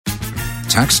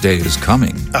Tax day is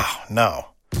coming. Oh, no.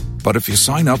 But if you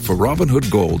sign up for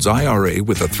Robinhood Gold's IRA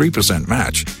with a 3%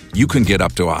 match, you can get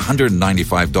up to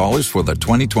 $195 for the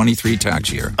 2023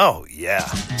 tax year. Oh, yeah.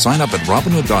 Sign up at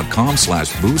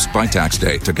Robinhood.com/boost by tax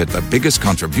day to get the biggest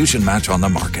contribution match on the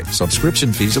market.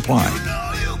 Subscription fees apply.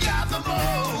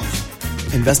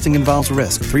 Investing involves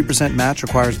risk. 3% match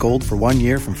requires gold for 1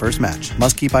 year from first match.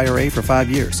 Must keep IRA for 5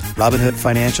 years. Robinhood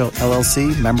Financial,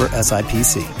 LLC, member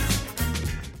SIPC.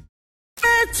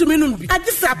 To me, I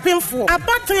just a painful. A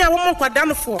button I won't go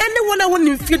down for. Anyone I want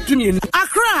to fit to me.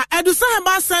 Accra,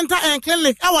 Edusahaba Center and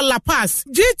Clinic, our La Paz,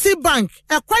 GT Bank,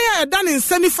 acquire a done in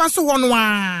semi-fast 1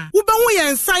 Ubanwe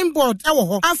and signboard,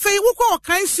 our Afe Wuko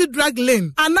kind drag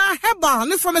lane, and I have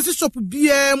a pharmacy shop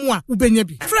BMwa,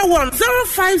 Ubenyabi. Free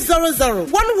 0500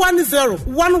 110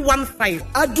 115.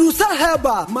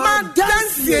 Adusahaba,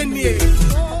 Madame.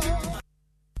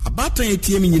 Abata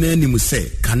ATM nyina anim se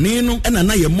kane no ena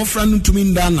na ye mofra no ntumi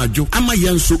nda anajo ama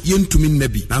ye nso ye ntumi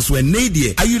nnabi naso ene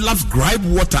de ayu loves gripe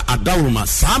water adawroma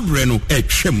sabre no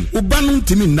etwem uba no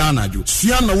ntumi nda anajo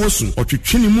sua na wosu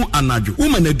otwetwene mu anajo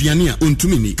uma na aduane a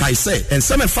ontumi ni kai se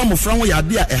enseme fa mofra ho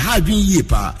yade a eha adwen yie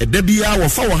pa eda bia wo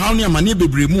fa wo haw ne amane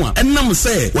bebremu a enam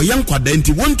se wo ye nkwada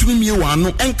nti wontumi mie wa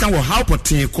no enka wo haw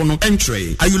poten ko no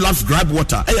entre ayu loves gripe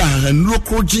water eya hanuro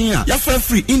krogin a ya fa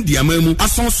free India mamu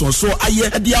asonso so aye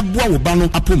ade aboa wo ba no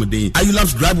apomden ayu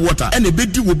loves gripe water and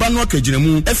ebedi wo ba no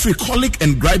akagiremu every colic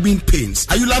and griping pains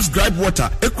ayu loves gripe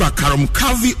water ekra karom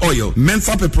calvi oil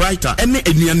menthol pepperita ene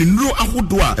anuane nuro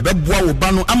ahodo a ebeboa wo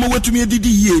ba no ama watumi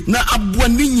adidi yie na aboa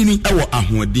ne nyini ewo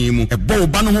ahoden mu ebo wo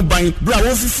ba no ho ban bra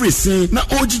wo fifiri sen na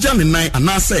ogigya ne nan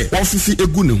anase wo fifi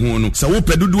egu ne ho no se wo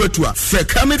pedudu atu a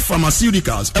Frecamid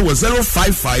Pharmaceuticals ewo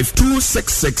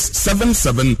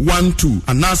 0552667712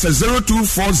 anase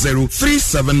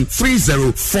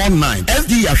 0240373049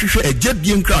 FD ahwehwe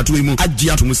ejebie nkrato emu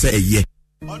agye atom se eye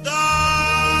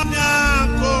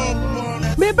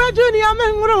Me ba junior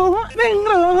mengro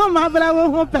mabra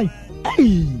wo pai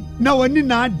na wani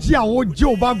na agye a wogye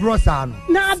oba grosa no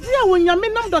na ade a wonyame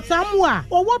nam dota mu a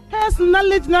owo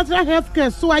personality natural health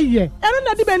care so aye ero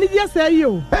na di bani dia say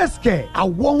o peske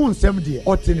awo hu nsem de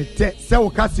otenete se wo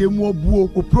kase mu obuo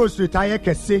o prostate aye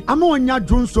kese ama onya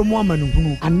dwonso mu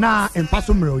amanuhunu ana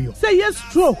empaso mreyo say yes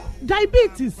stroke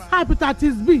diabetes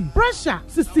hepatitis B pressure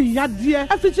sisi yade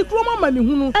afichi kroma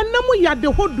manihunu enamu yade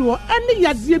hodo ene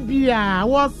yade bia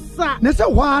wosa ne se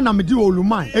wa na medi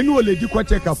oluman ene oledi kwa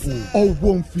check up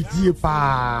owo mfidie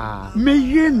pa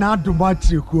meye na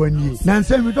adomatri ko ani na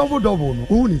nsem double no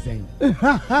uni sen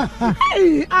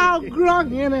hey I'll grow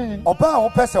hene oba o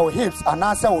pese o hips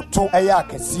anase o to eya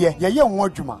akese ye ho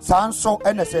adwuma sanso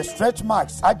ene se stretch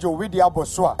marks ajo wedi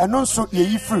aboso a eno nso ye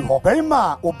yi free ho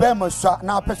berima obema sua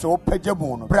na pese o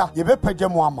pagyamu no bra ye be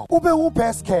pagyamu ama obehu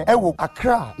peske ewo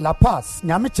Accra La Paz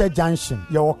Nyameche Junction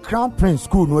ye wo Crown Prince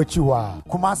School no achiwa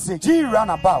Kumasi G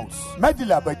Runabout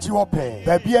Medila bachiwo pe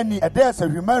baby ani edese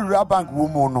Human Rural Bank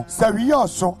wo no sawi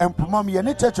so empomam ye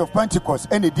ne Church of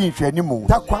Pentecost ene din hwanimu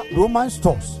takwa Roman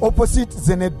Stores opposite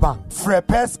Zenith Bank Fre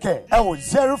peske ewo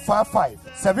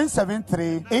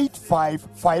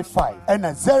 055-773-8555 and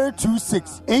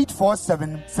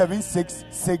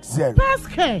 026-847-7660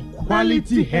 peske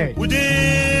quality hair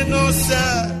within no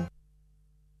sir.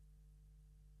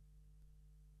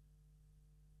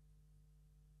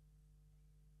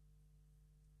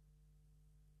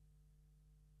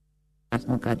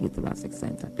 National Cardiothoracic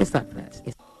Center. Let's start first.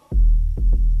 Yes.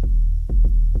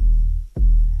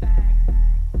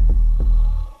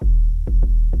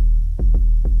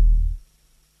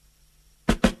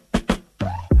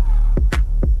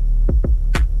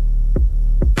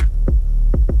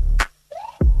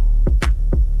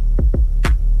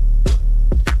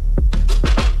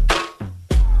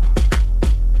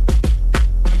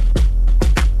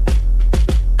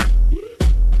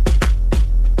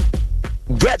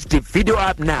 Get the video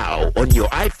app now on your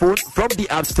iPhone from the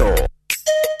App Store.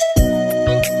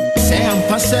 Sam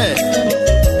Passe,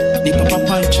 the Papa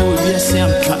Pancho, yes, Sam.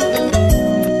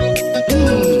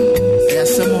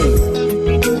 Yes, you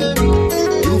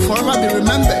will forever be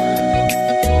remembered.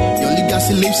 Your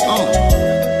legacy lives on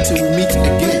till we meet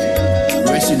again.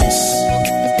 Rest in peace.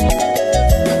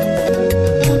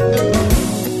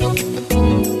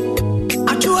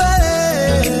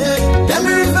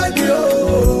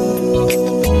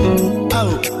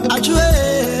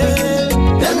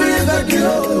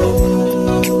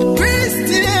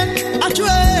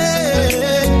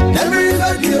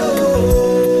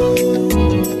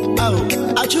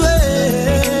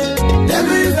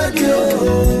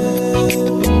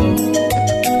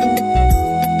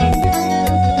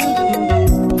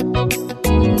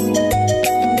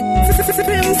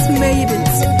 made it.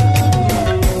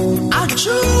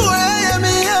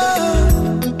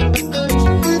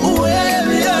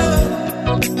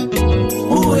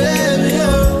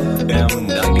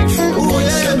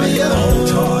 All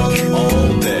talk,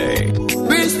 all day.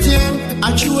 Christian,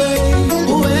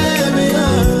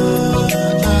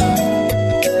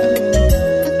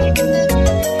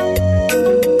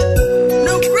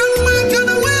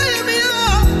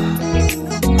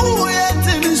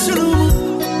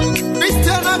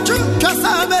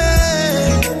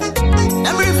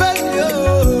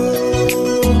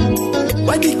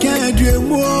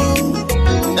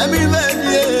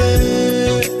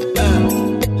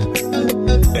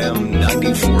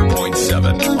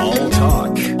 M94.7, all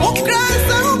talk.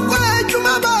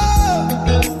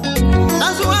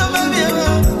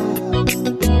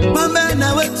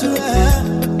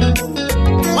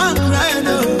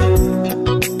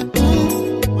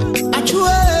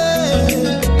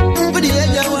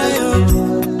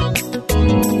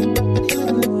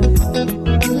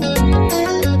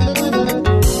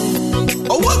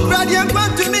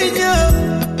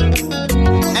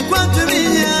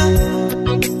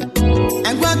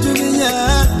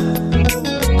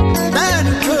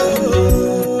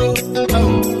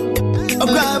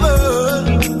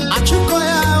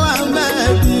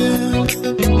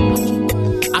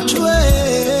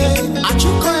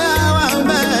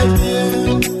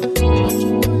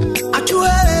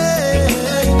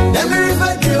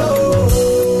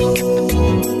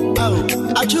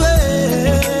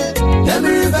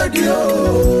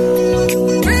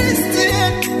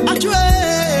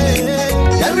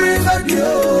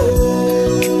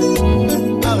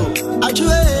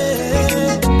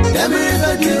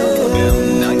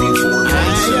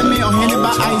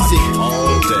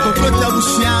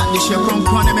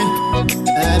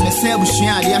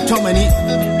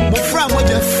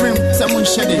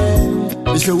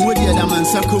 Mr. Woody Adaman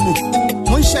Sakumu,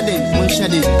 one shedding,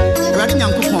 running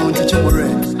Uncle Pond to Chamber,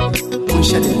 one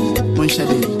shedding.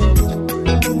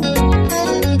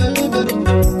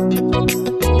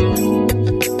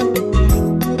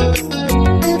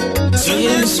 So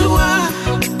yes, you are.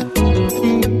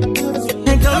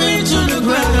 And coming to the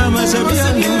ground, as a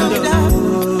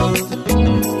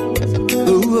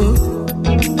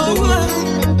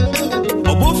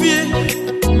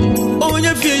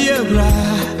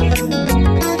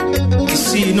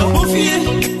no fear,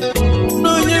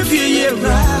 no fear,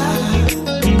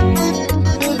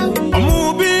 I'm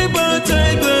moving, but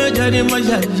I go down in my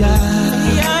yard.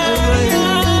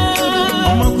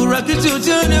 I'm a good rocket to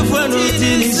turn if one of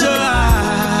these are.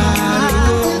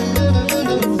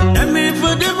 I mean,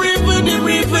 for the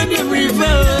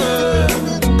river.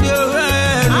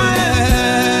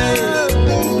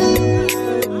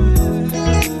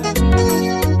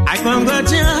 I can't go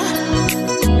down,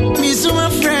 me so my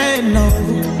friend, no.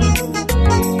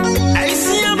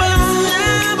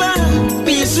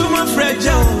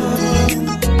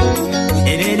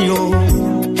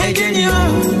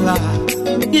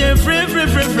 Yeah, free,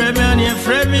 man, yeah,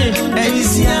 free me.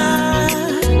 Asia,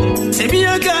 say me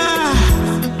a guy.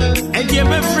 I give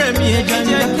me free me,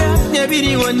 yeah, be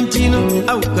the one tino.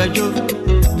 Oh, God, you.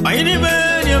 I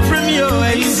never, you're free me, oh,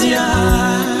 Asia.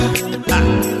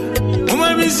 Oh,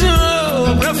 my miso,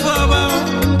 bravo,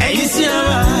 Asia.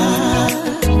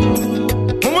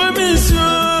 Oh, my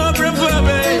miso, bravo,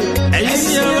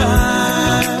 Asia.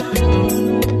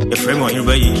 The frame on your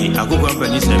baby, I go up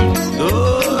and listen.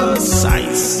 Oh,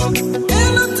 sights.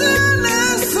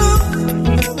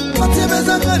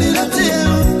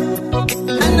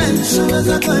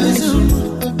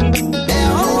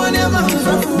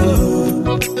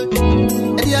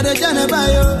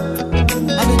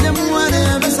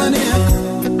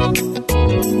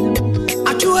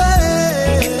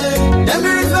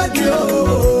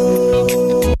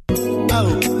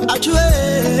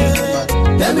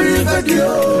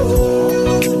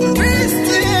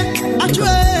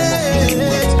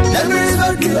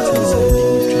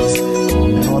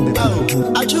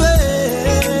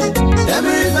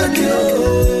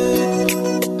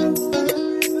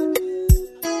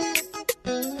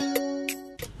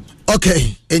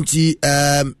 Okay, enti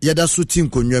yada so team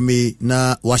konwame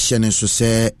na wahye so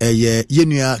se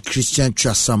yenua Christian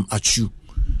Trasam Achu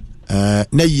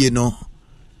na yie no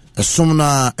esom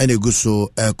na enegu so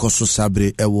koso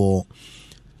sabre ewo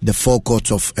the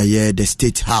forecourt of the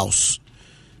State House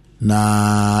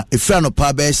na efra no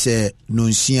pa be se no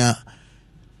nsia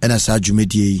ena sa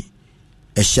dwumedie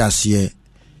ehyiase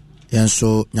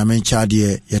yenso nyamencha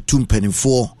de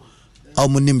yetumpanifo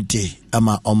amunimde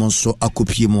ama omonso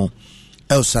akopie mo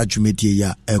elsa dwumedie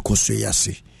ya ekoso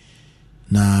yase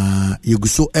na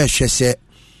yeguso ehwese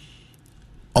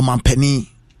Omampeni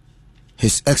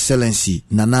His Excellency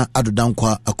Nana Addo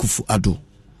Dankwa Akufo-Addo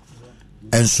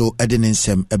enso ede ne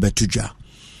nsem ebetudwa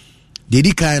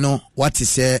dedi kan no what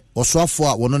say osoafo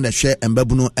a wono na hwe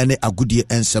embabuno ene agudie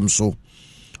ensem so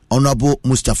Honorable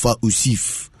Mustafa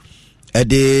Usif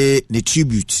ede ne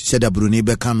tribute said abroni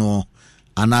beka no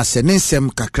ana se ne nsem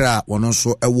kakra wono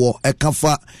so ewo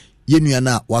ekafa yenua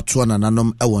na wato na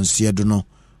nanom ewon se do no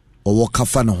owo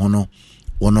kafa ne ho no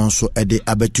wono so ede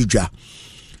abetudwa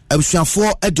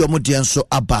abusuafo ede omode enso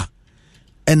aba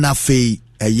ena fei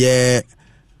eye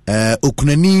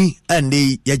okunani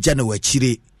ande yaja na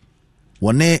wachire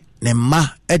wone ne ma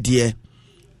ede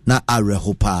na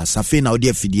arehopa safe na odi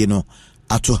afidie no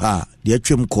ato ha de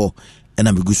atwem ko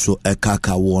ena meguso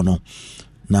ekaka wo no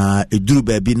na eduru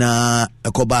baabi na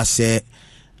ekoba se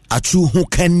atu hu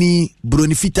kani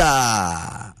broni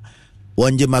fita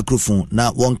wonje microphone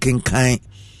na wonkenkan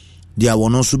dia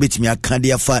wono so betimi aka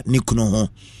dia fa nikuno ho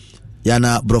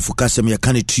yana brofo kasem ya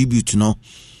kan tribute no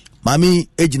mami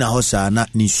ejina hosa na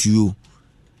nisuo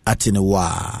atene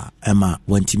wa ema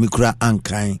wantimi kura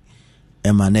ankan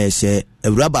ema na ese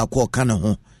ewraba akọ kan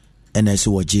ho ena ese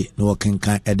woje na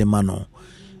wokenkan edema no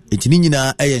etini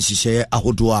nyina eye nhihye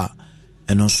ahodo a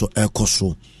eno so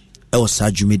ekoso ewo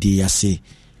sadwumedi yase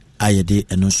ayede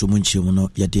eno so munchim no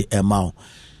yede emao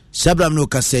sabram no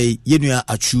kasei yenua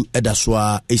achu edaso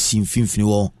a esimfimfini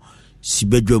wo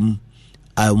sibedwam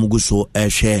a muguso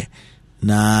ehwe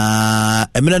na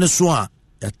emena ne so a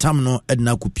yatam no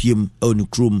edna kopiem oni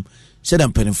krom sɛ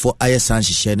mpanimfo ayɛ san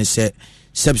hyehyɛ ne sɛ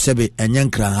sɛbsɛbe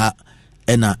enyankra ha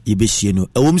ɛna yebehie no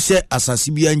ɛwom sɛ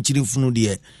asase bia nkyirifunu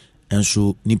de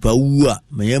enso nipa wu a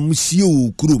mayam sie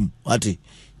wo krom ate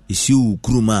sie wo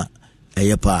krom a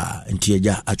ɛyɛ pa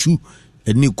ntiaja achu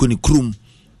ɛni koni krom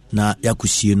na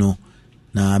yakosie no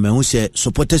na mehu sɛ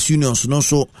supporters union no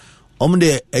so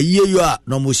omde ayeyo a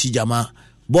no mo hijama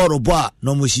boro bo a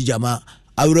no mo hijama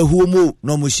awrehuo mo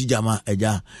no mo hijama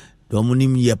eja do mo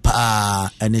nim ye pa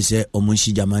ene se omo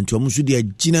hijama nti omo so de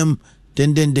aginam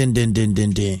den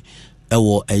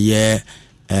ewo eye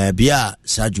bia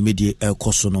sadwumedi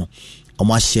ekoso no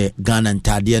omo ahye Ghana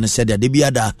ntade no se de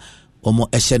biada omo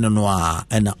ehye no a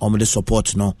ena omo de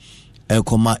support no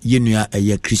ekoma yenua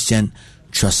eye Christian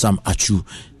Trasam Achu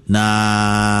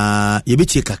na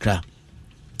yebeti kakra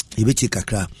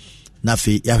na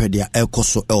fe yahwede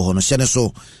ekoso eho no hyene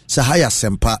so Sahaya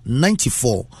Sempa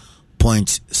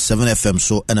 94.7 FM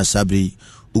so ena sabri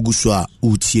uguso a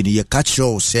utie ni ye catch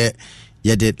se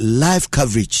ye de live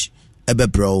coverage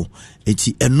ebebro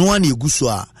enti eno an eguso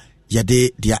a ye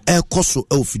de dia ekoso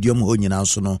eofidium ho nyina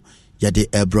so no ye de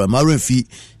ebro marenfi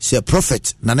se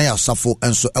prophet nana ya safo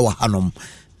enso ewo hanom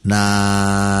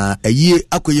na ayie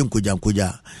akoye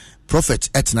nkojankoja prophet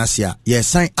etnasia ye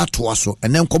san atoa so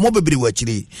enen komo bebiri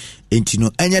wachiri enti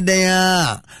no enya den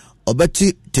a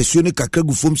obeti tesuo ni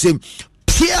kakragu fom sem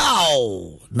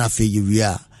piao na fe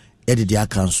yewia yede dia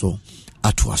kanso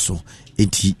atoa so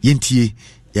enti yentie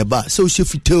ye ba se o hye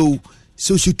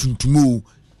se o hye tuntumo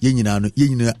ye nyina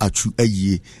atu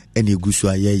ayie ene egusu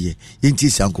ayeye yentie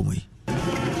sankomo yi.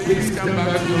 Please come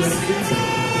back to your seat.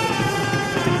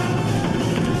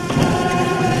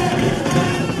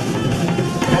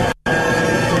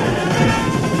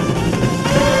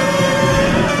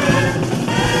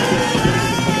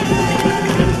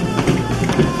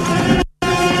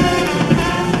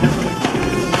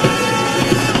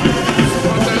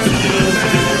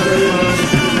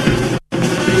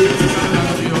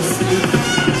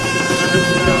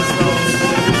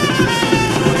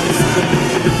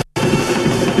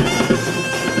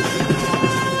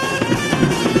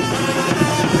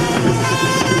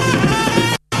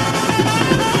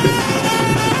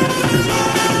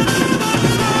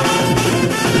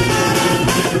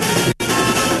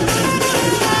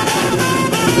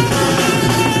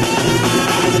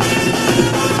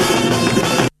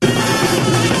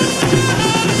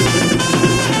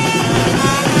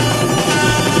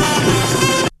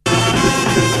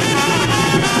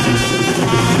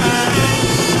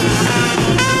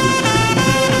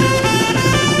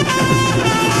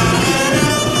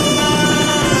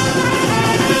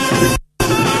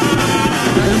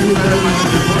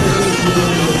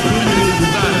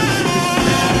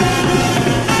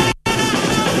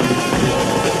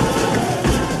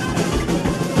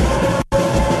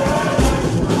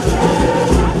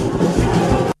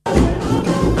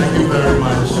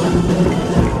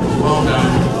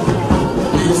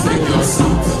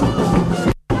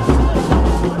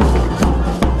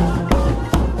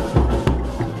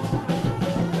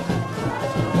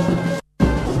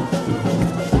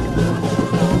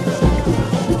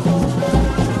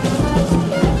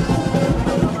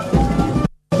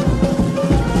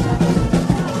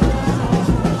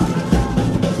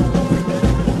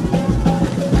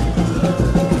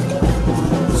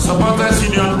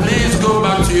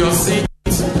 seat.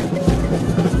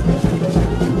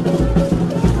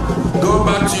 Go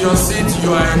back to your seat.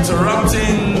 You are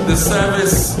interrupting the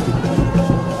service.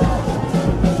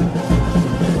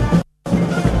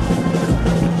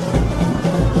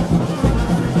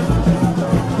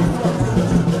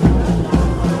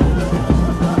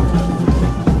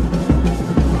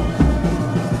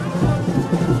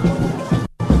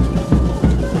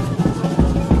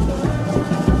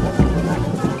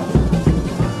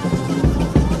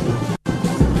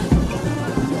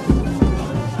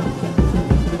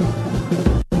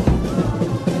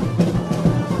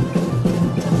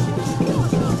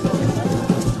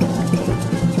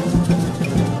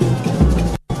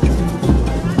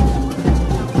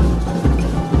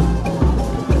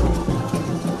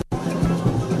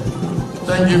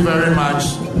 Thank you very much.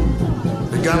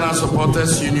 The Ghana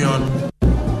Supporters Union,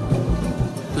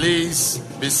 please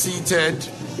be seated.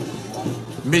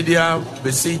 Media,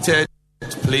 be seated,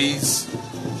 please.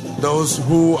 Those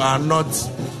who are not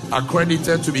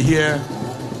accredited to be here,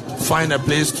 find a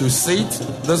place to sit.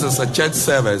 This is a church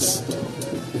service.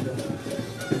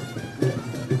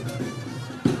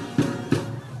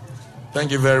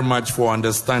 Thank you very much for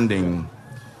understanding.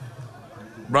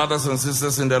 Brothers and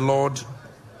sisters in the Lord,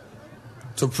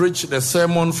 to preach the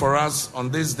sermon for us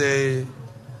on this day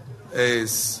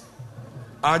is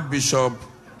Archbishop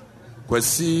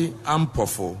Kwesi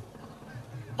Ampofo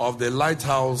of the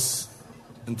Lighthouse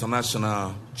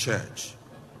International Church.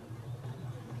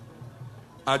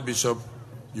 Archbishop,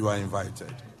 you are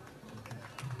invited.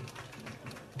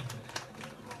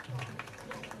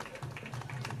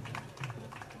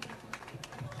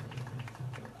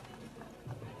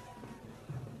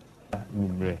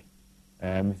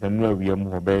 Mr. William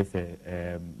Hobese,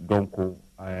 Donko,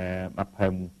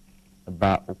 Mapamu,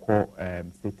 ba Oko,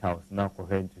 State House, now for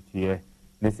her to tear.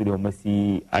 Nestle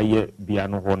Messi, Aye,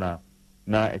 Biano Hona,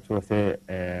 na actually say,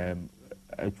 a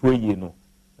no,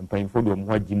 and paying for them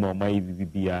what Jimo, my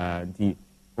BBA, the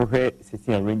Ohe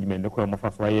sitting arrangement, the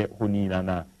Kwamafaswaye, Honi,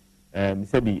 Nana,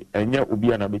 Sebi, and ya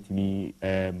Ubiana betimi,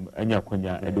 Anya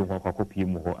Konya, I don't want to copy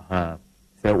more, ha.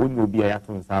 So, when will be a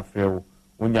yaton Safrel.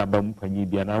 Unya bam panyi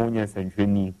bia na unya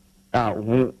sanhwani a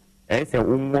wo say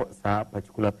wo sa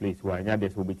particular place where nya dey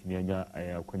so betimi anya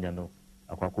akonya no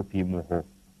akwakopi mu ho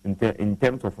in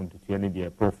terms of ntutu ne dey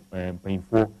prof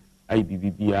panfo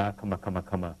IBB bia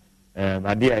kama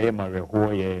ade aye ma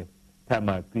reho ye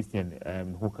time Christian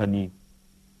who kani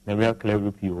na real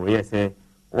clever people yes say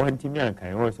o ntimi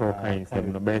ankan o so kan say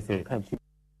no be say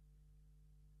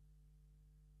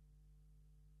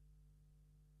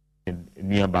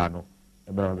nearby no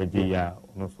about Virginia,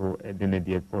 also a dinner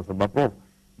dear person. But Prof,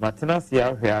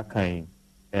 Martinasia here kind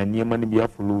and near money be a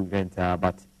full event,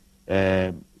 but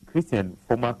Christian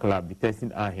former club, the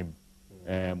testing are him.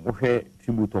 Uhe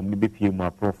tribute on maybe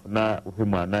Pima Prof, na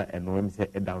Uhimana and Wem say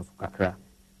a dance kakra.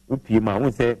 Upima,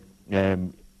 won't say,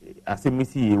 as a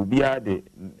missy, you be the,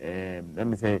 let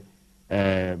me say,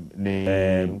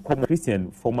 common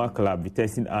Christian former club, the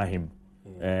testing are him.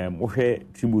 Uhe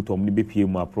tribute on the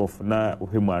BPM Prof na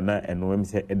Uhimana and Wem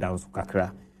say a dance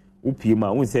kakra.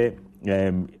 Upima, we say,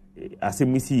 as a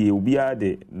missy, you be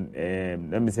the,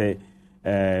 let me say,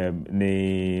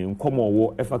 ne common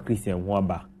war ever Christian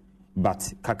wamba.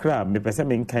 But kakra, me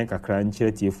person kind kakra and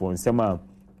charity for Sema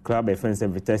club a friend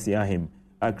Vitesse him,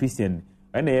 a Christian,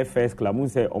 and a first club, we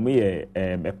say,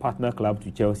 a partner club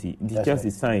to Chelsea. The Chelsea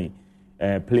sign.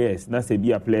 Players na se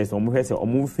bia players omo hese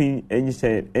omo fin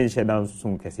enche down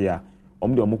soon kesia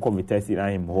omo de omo ko Vitesse na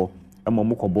him ho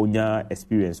omo ko bonya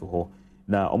experience ho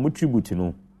na omo tribute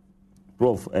no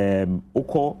Prof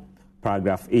oko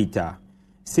paragraph 8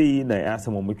 say na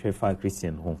asem omo trefa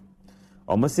Christian ho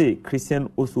omo say Christian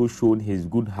also showed his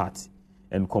good heart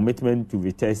and commitment to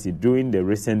Vitesse during the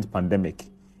recent pandemic.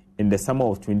 In the summer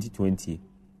of 2020,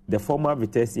 the former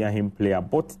Vitesse him player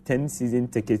bought 10 season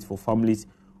tickets for families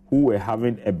who were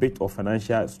having a bit of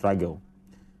financial struggle.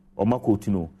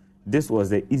 Omakotino, this was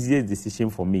the easiest decision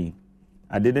for me.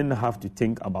 I didn't have to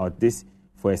think about this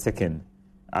for a second.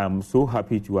 I'm so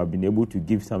happy to have been able to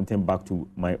give something back to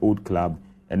my old club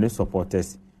and the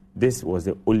supporters. This was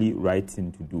the only right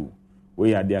thing to do.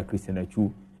 We are there, Christian Achu.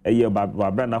 A year back,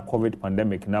 na COVID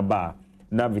pandemic, na ba,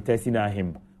 na Vitesse na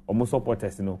him. Omo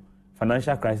supporters,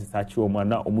 financial crisis achu omo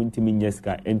na omuntimi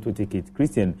nyeska ento ticket.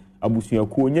 Christian abusuya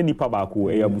ko nya nipa ba ko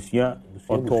abusuya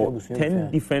oto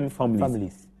 10 different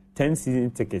families 10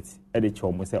 season tickets e de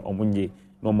chomo say omunye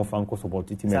no mo fan ko support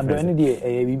team yes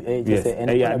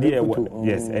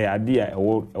idea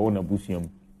e na busuyam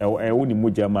e ni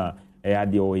mojama e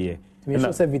ade o ye me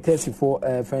so say Vitesse for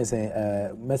friends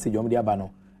message om dia ba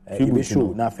no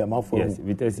show na afema for yes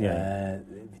Vitesse him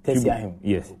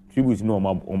yes tribute no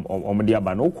omde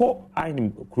aba no ko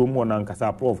anim kromo na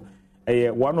nkasa prof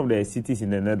one of the cities in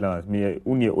the Netherlands me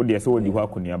uni ode say odi ho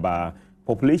akoni aba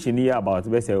population here about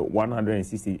let's say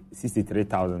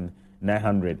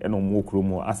 163,900 and more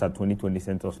kromo as at 2020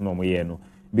 census no mo ye no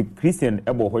be Christian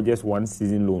ebo ho just one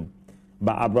season loan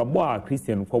but abrabo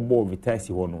Christian ko bo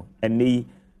Vitesse ho no ene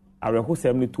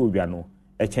arehosem ni to odwa no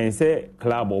a chance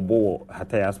club obo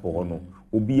Hatayas for no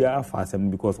obia fa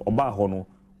asem because oba ho no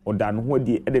oda no ho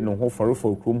di e de no ho for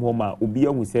krom ho ma obia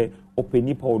hu se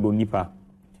openipa odo nipa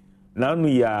na no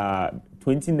ya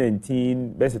 2019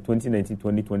 best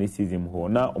 2019-2020 season ho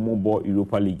na omo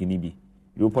Europa League ni bi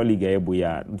Europa League ebo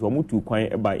ya nto omo tu kwan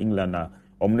e ba England na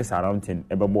omo ne Southampton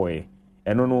e be boy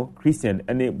eno no Christian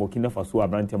ene Burkina Faso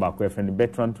abrante ba ko friend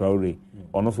Bertrand Traoré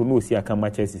ono so no si aka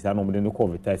Manchester City na omo de no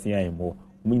cover Vitesse yan ho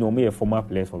we know me former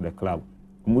players of the club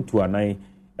mutu anai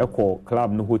eko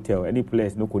club no hotel any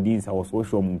place no codins I was so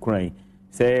sure mun crying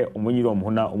say omonyi rom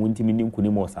ho na omuntimi ni nkuni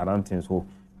mo Southampton so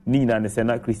ni nyina ne say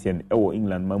na Christian ewo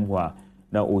England mamho a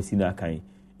na osi na kan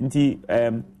nti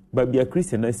babia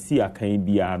Christian na si akan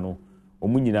bia no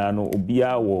omunyina no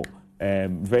obia wo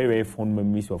very very fond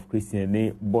memories of Christian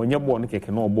ne bonye no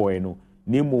keke no boy no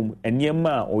nemum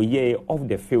eniema oye off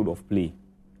the field of play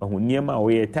ohuniema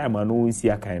oye time no si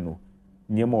akan no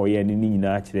nyema oye ni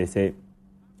nyina kire say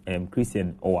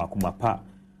Christian or akumapa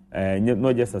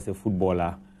not just as a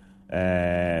footballer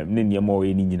ne nyema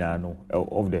oye ni nyina no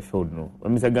off the field no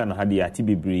Mr. Ghana had the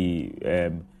atibibri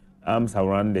arms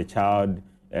around the child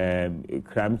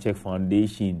crime check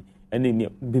foundation and then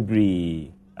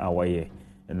bibri awaye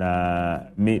na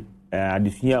me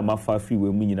adifia mafa free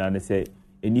we mu nyina ne say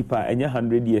enipa enya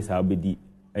 100 years abedi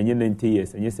enya 90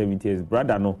 years enya 70 years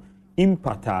brother no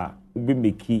impata ubi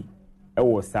meki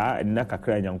ewo saa na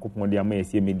kakra nyankopon de ama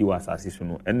yesi medi wa asase so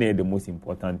no ene the most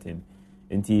important thing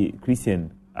enti Christian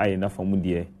aye na famu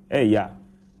de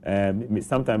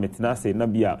sometimes it's not say na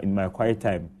bia in my quiet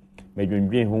time me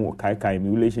dwendwen ho kai my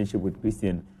relationship with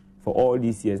Christian for all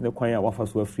these years na kwan ya wafa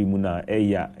so free mu na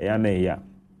na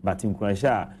but in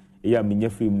Kransha menye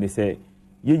free mu ne say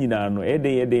ye nyina no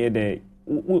ede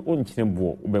onkyene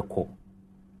bo ubeko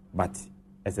but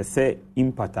as I say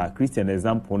impact Christian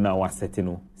example now was setting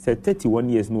no say 31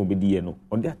 years no obedi no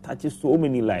on they touch so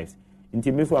many lives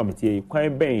nti me so amete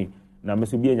kwan ben na me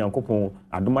so bi nyankopon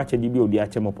adoma chedi bi odi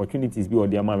achem opportunities bi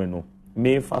odi ama me no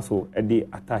me fa so e dey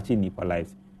attach nipa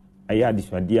lives aya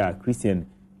diswadia Christian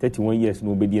 31 years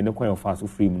no obedi no kwan fa so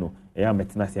free no aya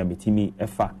metena se ametimi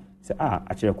efa say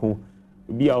akyereko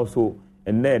bi also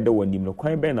and there the one no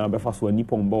kwan ben na be fa so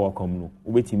nipa mba wakom no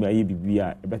obetimi aye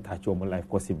bibia e be touch your life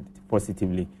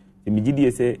positively the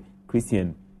migidi say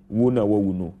Christian wo na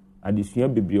wo no adesua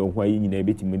bebre ho ayi nyina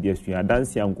betimi de asua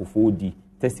dance ankofo odi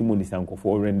testimonies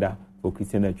ankofo render for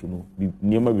Christian achu no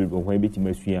niema bebre ho betimi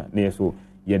asua na yeso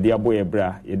ye de aboye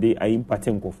bra ye de ayi impact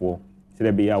ankofo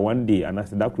say be ya one day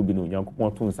anase da kru bi no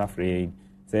yankopon to nsafre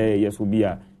say yeso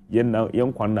bia ye na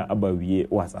yenkwan na abawie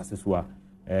o asase so a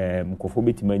mkofo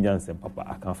betimi nyanse papa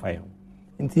akan fa ho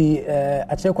nti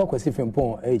achekwa kwesi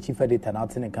fempon chief editor na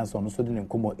atene kanso no so de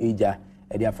nkomo eja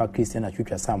e de afa Christian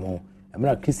atwetwa sam ho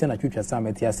emra Christian atwetwa sam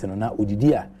etiase no na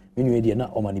odidi a menu edi na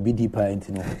omani bidi pa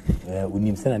enti no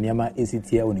unim se na niama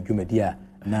ACTA oni dwumadi a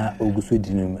na oguso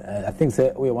dinum I think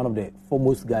say we are one of the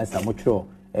foremost guys am mature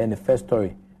and the first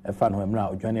story fan ho emra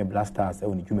odwane Blasters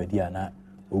oni dwumadi a na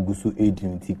oguso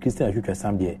edinum nti Christian atwetwa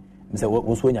sam de say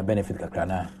what's when your benefit kakra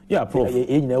na prof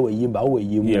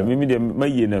maybe the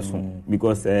my na so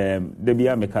because the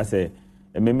bia meka say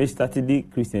me started the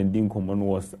Christian din common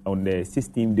was on the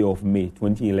 16th day of May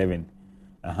 2011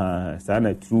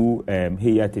 sana through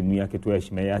heyate nua keto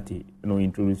ehmeyate no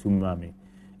introduce mame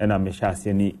and am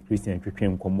shase ni Christian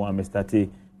twetwem komo am started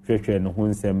twetwe no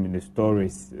honsem in the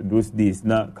stories those days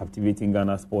na captivating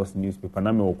Ghana sports newspaper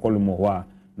na me wo column ho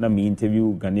na me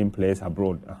interview Ghanaian players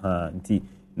abroad nti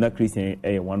na Christian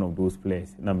one of those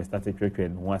players na me started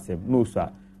training once no sir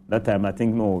that time I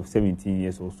think no 17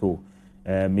 years or so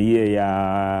me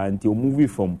ya until movie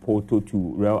from Porto to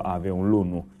Real Ave on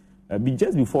loan no be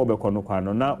just before be kono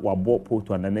kwano na wa bought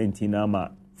Porto na 19 ama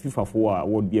FIFA 4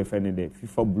 award be friend the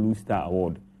FIFA Blue Star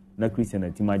award na Christian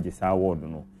Atima Jesa award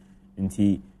no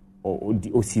nti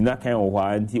osina kan o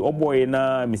hwa nti oboy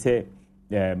na me say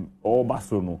o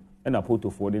Barcelona no na Porto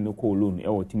for the no call loan e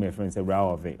o team friends e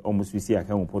Real Ave almost we see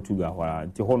akan Portugal hwa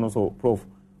nti ho no so prof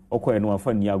okoye no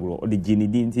afa ni agro o de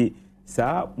ginidi nti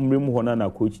sa mremu ho na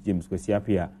coach James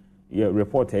Kwesiapia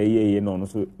reporter ye no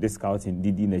so the scouting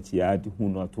didi na chi ad hu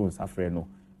no to nsafre no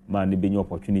man ne benye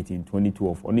opportunity in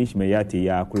 2012 onishme yate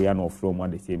ya akure ya no from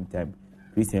at the same time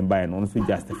Christian by and also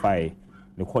justify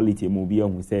the quality of movie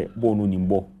who say born on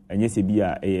nimbo and yes be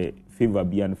a favor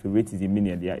be and favoritism in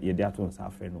your data on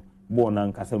Safeno born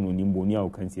and Casano nimbo near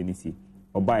can see any see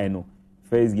or buy no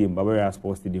first game Bavaria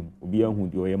Sports Stadium will be a who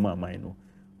do your mine.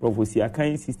 Prophecy I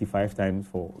can 65 times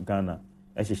for Ghana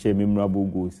as a share memorable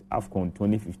goals AFCON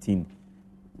 2015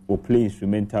 or play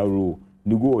instrumental role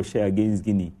to go or share against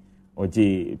Guinea or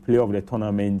J play of the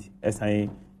tournament SI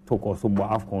talk also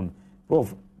about AFCON.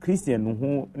 Prof Christian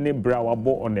who ne bra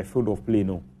ball on the field of play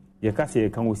no. You can say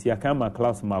can we see a camera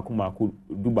clubs Maku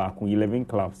do back 11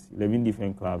 clubs, 11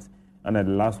 different clubs, and the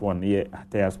last one here at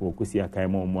Tayaspo Kusi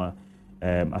Akaimo Moa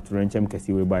at Renchem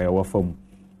Kasiwe by our form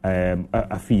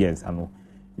a few years I know.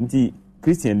 Nti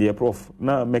Christian dear prof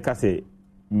na make us say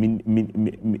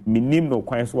name no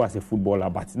kwan so as a footballer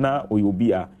but na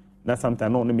oyobi a na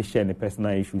sometimes no me share the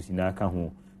personal issues in aka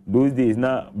ho those days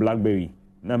na BlackBerry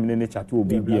na me ne chat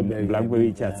obi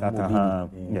BlackBerry chat sata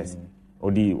yes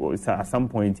or at some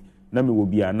point na me will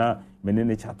be na me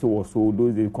ne chat also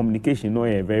those days communication no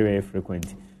very very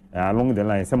frequent along the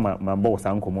lines my boss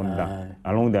and commander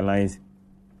along the lines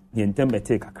the intembe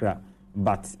take akra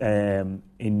but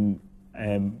in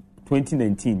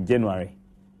 2019 January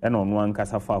and on one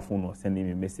Casafa phone or sending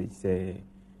me a message say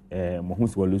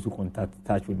Mohus will lose contact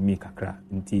touch with me kakra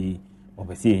into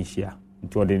overseeing share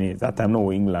into the that time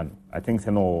no England I think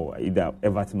no either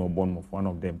Everton or Bournemouth one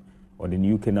of them or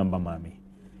the UK number mommy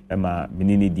Emma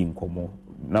Benini Din Komo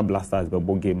na Blasters the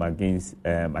ball game against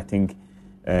I think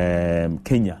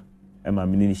Kenya Emma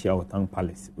Benini share or Tang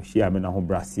Palace she am na ho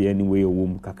Brazil anyway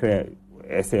wom kakra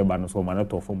ese ba no so ma na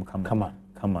to form kama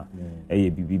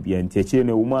BBB and teaching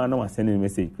a woman was sending a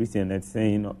message Christian that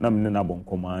saying na bon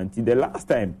command the last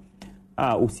time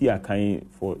Usia kind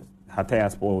for Hataya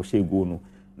Sport Shego no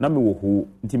na me wo ho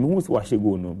ntimi hu se wa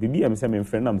Shego no bibi am say me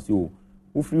friend am say o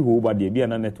wo free ho ba de bia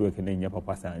na network na nya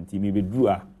papa sa ntimi be dru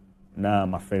a na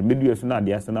my friend me do so na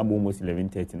de asa na almost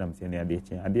 11:30 na me say na ade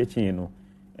chen no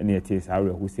ene ete sa re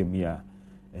ho se mi a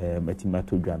matima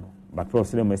to dwa no but pro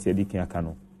say me say dikin aka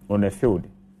no on the field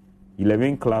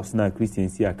 11 clubs na Christian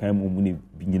si akan mu ni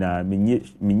binyina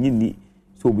menyi ni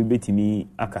so obi betimi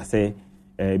akase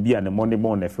bia na Monday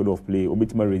morning field of play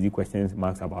obetima raise questions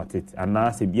marks about it and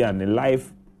now say bia na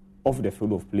life of the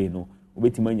field of play no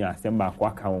obetima nya assemble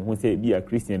akwa kan ho say bia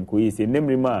Christian ko yi say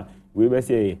nemrima we be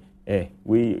say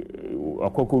we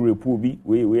akoko repu bi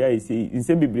we I say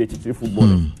insem bibre chichire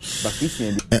football but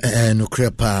Christian no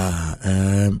crepa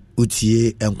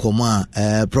utie enkoma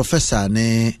professor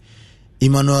ne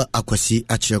Emmanuel Akwasi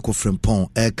Achireko Frimpong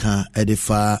eka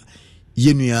edefa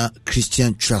yenua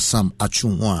Christian Trasam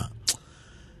achunwa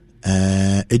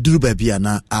eduru babia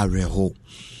na areho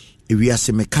ewi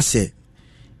ase mekase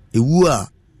ewu a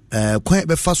kwan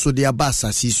befa so de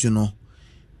abasa sisu no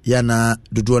ya na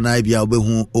dodo na bia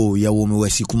obehu o ya wo me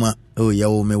wasikuma o ya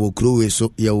wo me wokrowe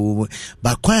so ya wo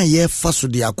ba kwan ye fa so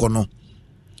de akono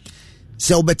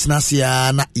se obetina se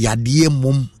ya na yade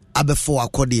mum abefo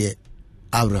akode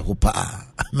Abrahu pa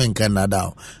menka na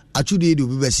daw atude de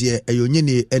obi bese eyonye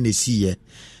ne enesiye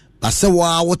base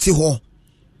wa wote ho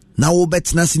na wo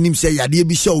betena sinim se yade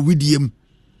bi sha owidiem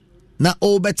na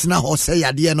o betena ho se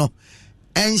yade no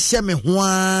enhye me ho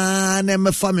na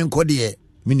mefa me nkode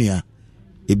menua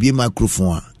ebi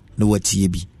microphone na watie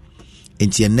bi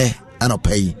enti ene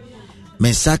anopai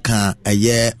mensaka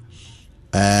eye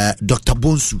Dr.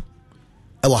 Bonsu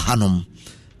ewa hanom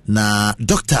na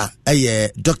doctor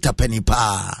Dr. Penny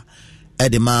Pa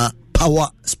edema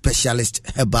Power Specialist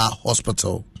Herbal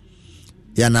Hospital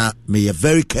yana me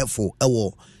very careful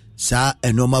ewo sa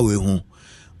enoma we hu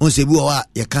onsebi wa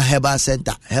ye ka herbal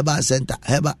center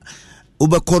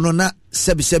ubekono na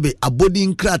sebi abodi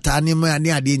nkrata ne ma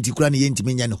ne ade ntikura ne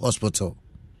yentimi nya ne hospital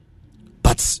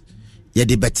but ye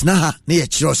de betna ha ne ye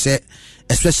kiro se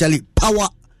especially Power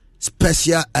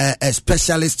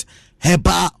Specialist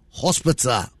Herbal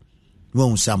Hospital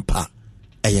won sampa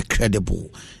eye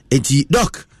credible enti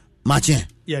doc matchen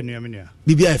yeah nuamenia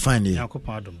bibi I find it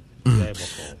yakopado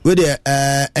we there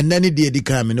and then the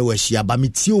edika me no wahia ba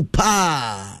metiu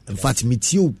pa in fact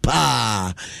metiu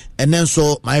pa and then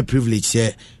so my privilege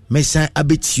say mesan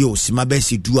abetio sima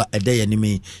besi dua ede ye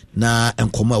nimi na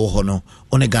enkomo wo ho no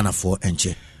one Ghana for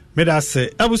enche meda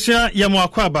se abusia yamo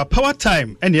akwa ba power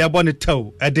time ene yabo ne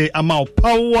taw ede ama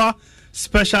Power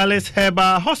Specialist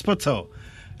Herbal Hospital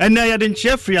and na yadin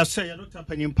chefri ase ya Dr.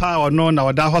 Penimpa or no na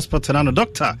wada hospital na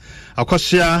doctor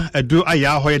akosia edu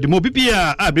aya ho yede mo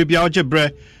bibia abrebia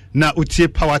ojebre na utie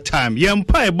Power time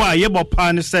yempa eba yebo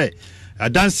pa ne se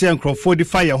dance enkrofo di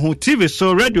fire ho TV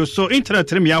so radio so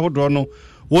internet rem ya hodo no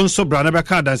won so bra na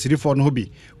beka dance di for no bi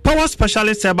Power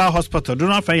Specialist Herbal Hospital do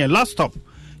not find last stop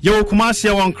Yɛwɔ Kumasi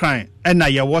wɔ Nkran ɛna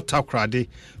yɛwɔ Takoradi.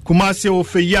 Kumasi wɔ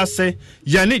Feyase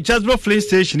yɛne Jasper Flint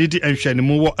Station di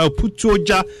nhwɛnimu wɔ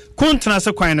Aputuoja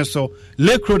kontrase kwan no so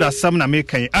Lake Road asam na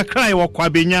mekan. Akra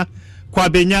yɛwɔ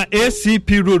Kwabenya ACP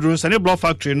Road Nsane Block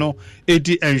Factory no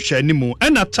edi nhwɛnimu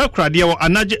ɛna Takoradi wɔ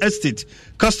Anaje Estate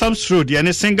Customs Road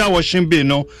yɛne Singa Washing Bay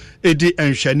no edi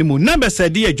nhwɛnimu. Number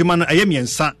said di adwuma no ɛyɛ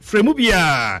miɛnsa fremu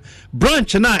bia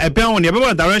branch na ɛbɛn wɔn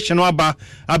yɛbɛba direction no aba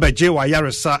abɛgye wɔ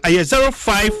Yaresa ɛyɛ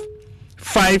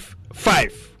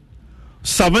 0555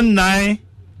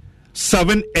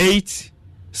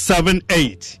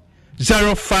 797878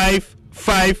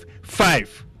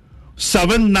 0555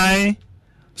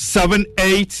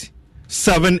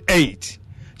 797878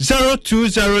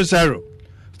 0200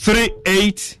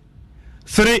 38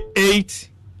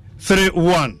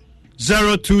 31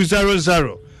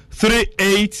 0200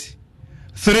 38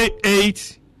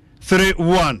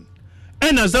 31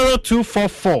 and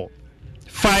 0244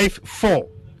 54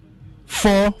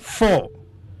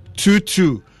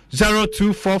 4422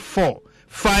 0244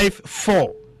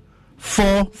 54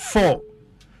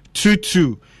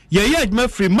 4422. Yeye adwuma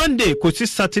free Monday kosi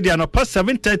Saturday anopa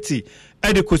 7:30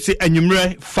 ede kosi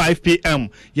anwumre 5 p.m.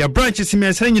 Your branch is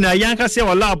mensa nyina yanka se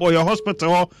wa lab or your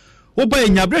hospital Oba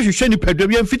nyabre hwehwe ni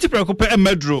padwa ya mfiti preko pe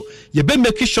emedro ye be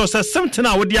make sure say something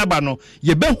a wodi aba no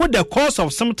ye be hold the cause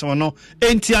of something no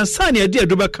enti ansa na ye de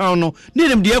adobe kan no ne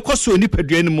nim de ekoso ni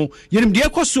padwa ni mu ye nim de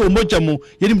ekoso moja mu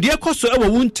ye nim de ekoso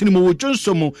ewo wuntini mu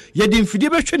wodwonso mu ye de mfidi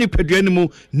be hwe ni padwa ni mu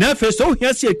na fe so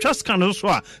ohia se etwa scan so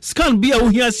a scan bia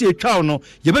ohia se etwa no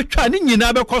ye be twa ni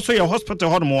nyina be koso ye hospital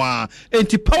hono a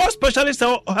enti power specialist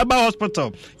herbal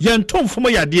hospital ye ntomfo mo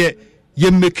yade ye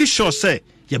make sure say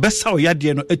yebesa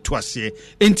oyade no etuase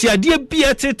enti ade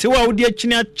bia tetewa wodi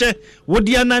akini ache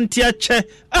wodi anante ache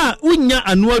unya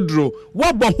anuaduro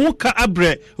wabɔ ho ka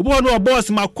abre obo no boss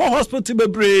ma call hospital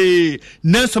bebre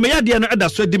nanso me yade no eda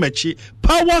so di machi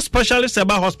power specialist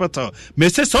eba hospital me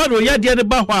se so do yade no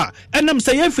ba ho a enam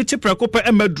se yemfiti preko pa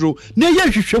emaduro na ye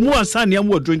hwehwemu ansa na yam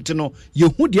wodro nti no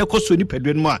yehu de ekoso ni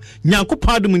padwe no a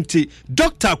nyankopɔ adum nti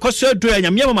doctor koso aduro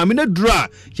anyame ma me na duro a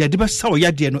yade besa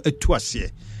oyade no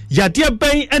etuase yade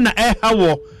ben na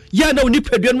hawo ya na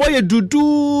onipadua no ye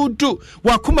dududu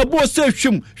wakoma bo se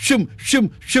hwem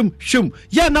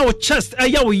ya na wo chest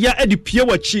ya wo ya ade pie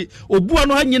wachi obua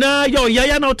no ha nyina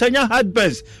ya na otanya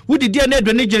heartburns wudidi na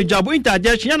adwane jajabo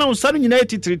interjection ya na wonsa no nyina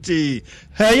etitriti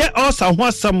heye osa ho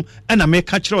asam na me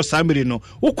ka kire osamiri no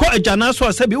wokɔ agana so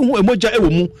asabi hu emoja ewo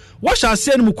mu wo sha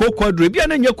ase no mu kokɔ aduro bia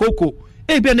na nya koko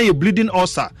ebia na ye bleeding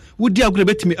ulcer wudi agure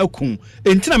betimi akun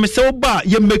entina me se oba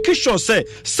ye make sure say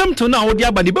something na wodi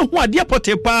aba ne be hu ade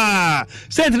apote pa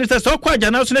say entina say okwa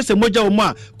agana so na se moja wo mu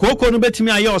a koko no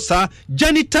betimi aye osa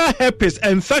genital herpes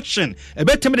infection e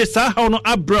betimi de sa hawo no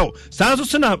abrow sa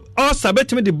so na ulcer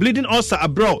betimi de bleeding ulcer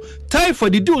abrow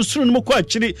typhoid di unsuru no ko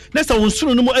akiri na sa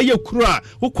unsuru no mu aye kuru a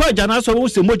wokwa agana so wo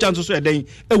se moja nso so eden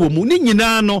e wo mu ni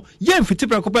nyina no ye mfiti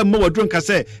prakopa mo wadro nka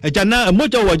say agana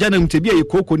moja wo agana mtebi aye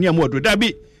koko ni am wadro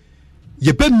dabi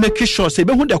ye be make sure say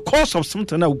be hu the cause of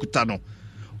something na ukuta no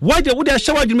why would they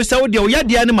shower you say would ya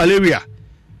dia ni malaria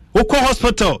wokɔ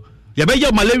hospital ye be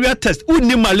your malaria test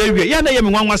unni malaria ya na ye me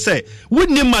nwanwa say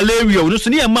unni malaria no so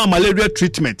ne ma malaria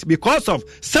treatment because of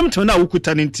something na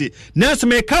ukuta nti na so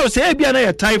me ka say e bia na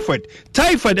ye typhoid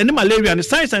and malaria and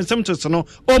signs and symptoms no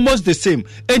almost the same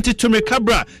enti to me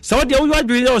cabra so what you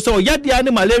wadwe so ya dia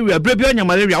ni malaria brebi onya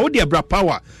malaria wo dia bra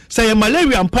power say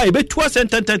malaria mpa e betua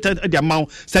senten the amount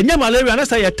say nya malaria na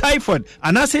say typhoid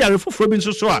and say ya refoforo bi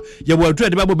nso so a ye wadru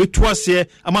de ba betua se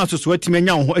amount so atimi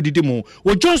nya ho adidi mu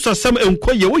wo Johnson sam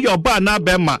enkoye wo ye ba na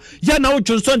bema ya na wo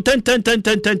Johnson ten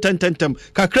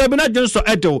kakra bi na Johnson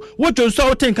edo wo Johnson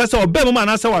wo ten ka say obema ma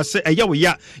na say wase eye wo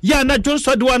ya na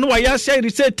Johnson de wa no wa ya say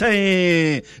reset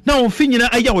na wo finyina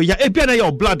eye wo ya e bia na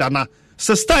your blood ana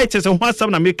cystitis and what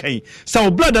some na making so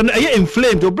blood and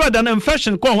inflamed your blood and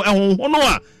infection ko no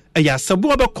a eya sabu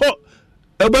abekɔ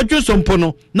ebadwo mpo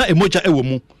no na emoja ewo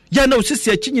mu ya na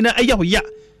osisi achi nyina eye wo ya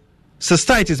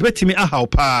cystitis betimi ahaw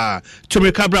pa to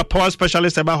recover power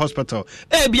specialist about hospital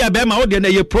bia be ma wo de na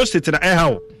ye prostate na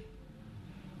ehaw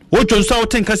wo Johnson wo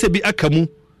tenka se bi akamu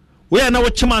wo ya na wo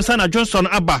chimansa na Johnson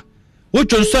aba wo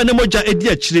Johnson na moja edi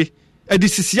akire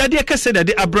edisisi ade kese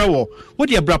de abrawo wo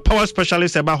de abra power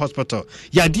specialist about hospital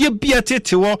ya de bia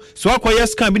tete wo so akoye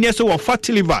scan bi ne so wo fat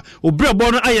liver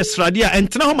obrabo no ayesrade a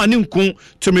entena ho mane nkun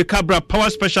to recover power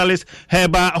specialist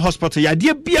herbal hospital ya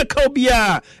de bia ka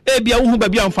obia bia wo hu ba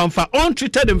bia mfamfa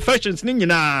untreated infections ni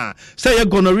nyina say ya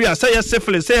gonorrhea say ya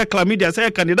syphilis say ya chlamydia say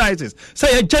ya candidiasis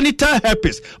say ya genital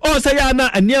herpes or say ya na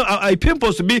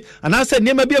pimples bi ana say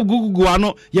niam bia gugugu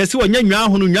ano yesi wo nya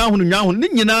nwa ho ni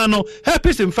nyina no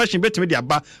herpes infection betimi de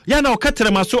aba ya na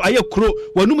okaterema so aye kuro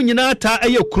wanum nyina ta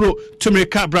aye kuro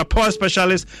tumirika bra power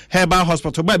specialist herbal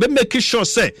hospital ba be make sure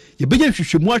say ye be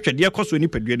hwehwemu ahwede ekoso ni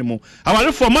padua ni mu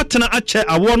awarefo matena ache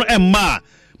awo no emma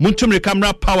muntumre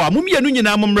camera power mumienu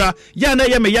nyina momra ya na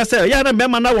ye me ya say ya na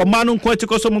mema na wo ma no nko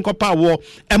atikoso munko pa wo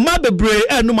emma bebre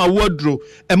enum awodro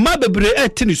emma bebre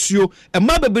etinisuo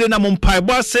emma bebre na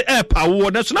mompaebo ase pa wo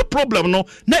na so na problem no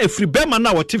na efri bema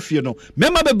na wotifie no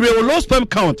mema bebre wo low sperm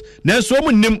count na so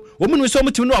omunnim omunu so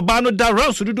omutimi no aba no da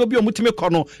round so dodo bi omutimi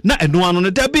kɔ no na enu ano no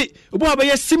da bi obo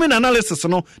abaye semen analysis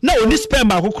no na oni sperm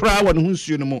akokora wo no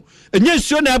nsuo no mu enye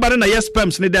nsuo na aba na ye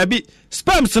sperms ne da bi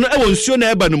sperms no e wo nsuo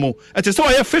na aba no mu ete so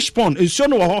ye fish pond nsuo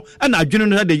no wo ho na adwene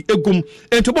no de egum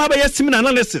ento bo abaye semen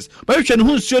analysis ba hwehwe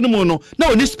no nsuo no mu no na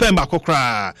oni sperm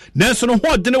akokora na so no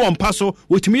ho de ne won paso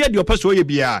wotimi ye de opaso ye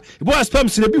bia ibo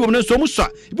sperms ne bi wo no so mu swa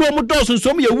ibo mo dose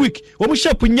so mu ye week wo mu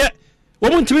shape nye wo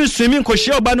mu ntimi swimming ko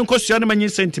hia oba no nkosua no manyi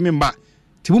sentimi mba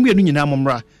ti mu ye no nyina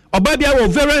momra oba bia wo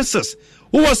variances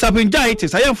who was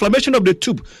appendicitis, inflammation of the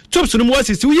tubes no was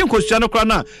is we nkosua no kra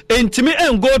na entimi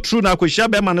en go through na akohia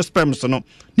be man sperms no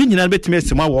ni nyina betimi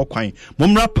asima wo kwan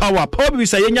momra power bi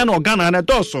say yenya na organ na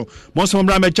doso mo so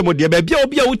momra meche mo de ba bia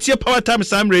obi a wotie power time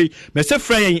samre me se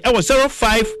fra yen e was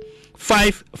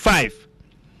 0555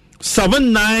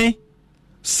 79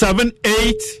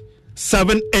 78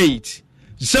 78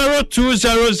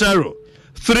 0200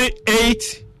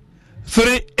 38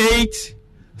 38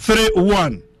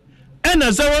 31 and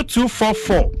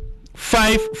 0244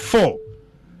 54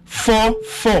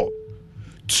 44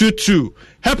 22.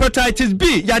 Hepatitis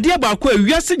B yade ba ko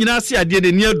awiase nyina se yade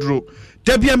ne niadro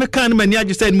dabia meka no mani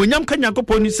age say monyam ka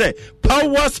nyankopon ni say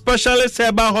Power Specialist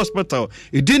Herbal Hospital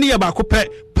idini ya ba ko pe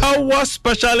Power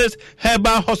Specialist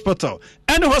Herbal Hospital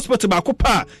any hospital ba ko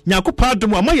pa nyakopa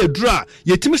dum ama yadura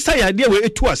yetimi say yade we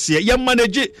etu ase ye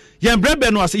manage ye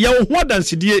brebe no ase ye ho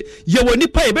adansedie ye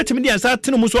woni pa ye betimi dia sa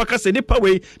tene mu so akase ni pa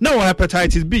we na wo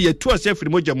hepatitis B ye tu ase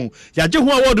afiri mojamu ya je ho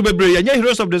award bebre ye nya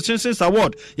Heroes of the Seasons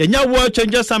Award ye nya World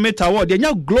Changer Summit Award ye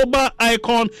nya Global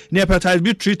Icon ni hepatitis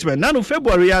B treatment na no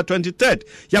February 23rd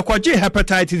ya kwaje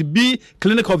hepatitis B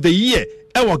Clinic of the Year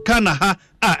ewo Ghana ha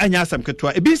anya asam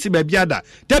ketwa ebi si ba biada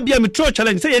da bia metro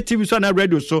challenge say TV so na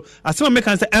radio so asema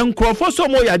meka say enkrofo so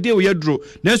mo yade o yadro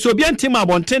na so obi antima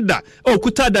abonten da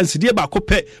okuta dansidie ba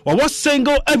kope wo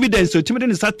single evidence o timide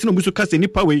ni satino musu kase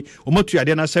nipa we o motu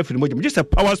yade na safiri mo just a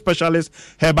Power Specialist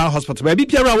Herbal Hospital ba bi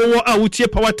biara wo a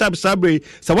wutie power tab sabre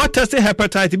sa what test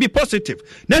hepatitis B positive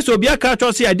na so obi aka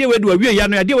to say yade we do awie ya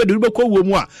no yade we do beko wo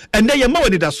mu a ende ye ma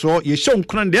we da so ye hye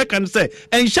nkran de kan say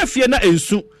enhye fie na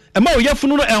ensu ema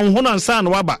oyafunu no enhono ansa na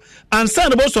waba ansa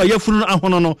na bo so oyafunu no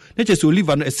ahono no ne chese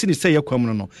oliver no esini se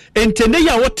yakwam no entene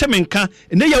ya wotemenka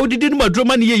ne ya wodidi no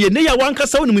madroma ne ye ne ya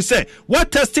wankasa wonum se what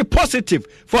test positive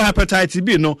for hepatitis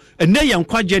B no ne ya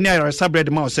nkwaje ne ya sabred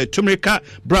ma say tumirika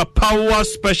bra Power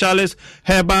Specialist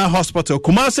Herbal Hospital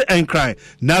Kumasi enkran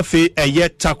na fe eye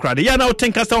takra de ya na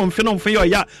wotenka sa wonfe no mfe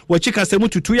ya wachika se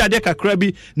mututu ya de kakra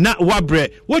bi na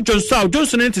wabre wo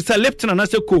Johnson ne se Lipton na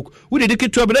se Coke wo de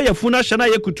dikitu abela ya funa hya na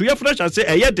ye kutu ya funa hya se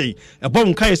eye de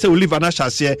ebom kan se Oliver na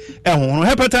hya se ehon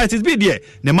hepatitis B de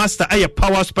ne master eye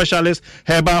Power Specialist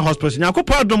Herbal Hospital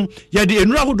nyakopa dom ya de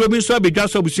enura hodo bi so abedwa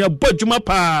so abusua bodwuma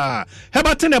pa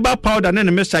hebatin eba powder ne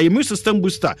mesa immune system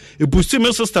booster e boost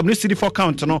immune system ne CD4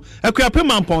 count no akuape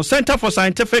mampon Center for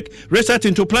Scientific Research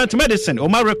into Plant Medicine o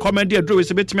ma recommend e draw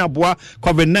se betimi aboa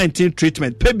COVID-19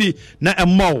 treatment pebi na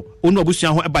emo onu abusua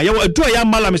ho eba ye adu ya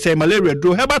mala me say malaria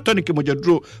draw herbal tonic moja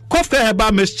draw cough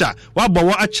herbal mixture wa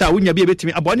bowo acha unya bi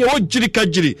betimi aboa ne o jiri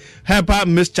kajiri herbal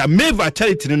mixture me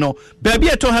vitality no baby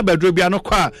eto herbal draw bia no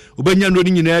kwa obenya no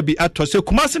ni nyina bi ato se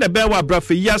Kumasi na be wa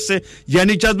brafe yase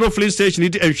yani Jasbro Fleet Station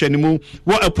di enhwanimu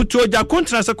wo aputu oja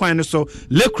kontra se kwan no so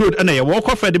Lake Road na ye wo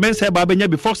Crawford Men's herbal benya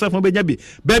bi Fox F benya bi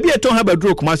baby eto herbal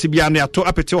draw Kumasi bia no ato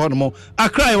apete ho no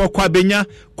Accra ye wo kwa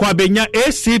benya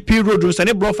ACP Road so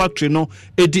ne Bro Factory no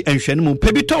edi enhwanimu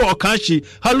pebito wo kanshi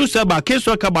halusa ba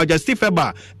keso ka ba Justif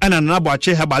ba ana na bo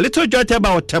ache heba Little Joy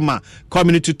heba otema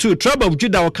Community 2 Tribe of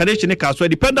Judah wo Kadesh ne kaso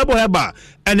dependable heba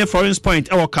any Foreign Point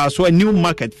e wo kaso New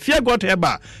Market Fear God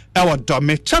heba e wo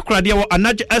Dome Chakra de wo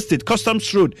Anaje Estate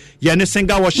Customs Road ye ne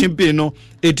single washing bay no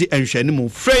edi enhwanimu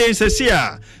free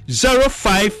sesia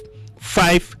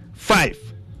 0555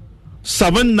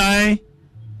 79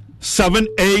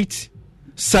 78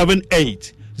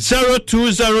 78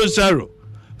 0200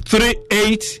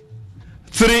 38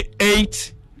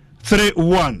 38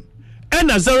 31 and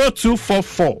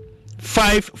 0244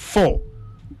 54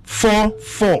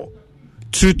 44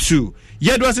 22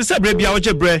 yedwa se sebre bia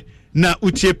ojebre na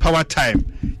utie power time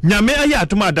nyame aye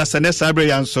atoma adasane sabre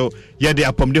yanso yede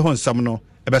apomde honsam no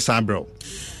ebe sanbro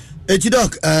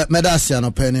Ejidok Medasia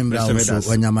no penim bra so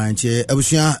wanyama nche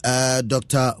abusua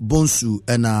Dr. Bonsu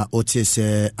ena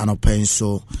otese anopen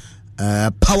so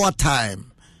power time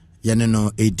yene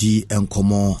no edi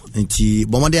enkomo nti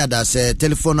bomode ada se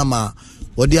telephone number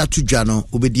wodi atudwa no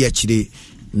obedi akire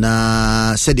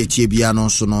na sede tie bia no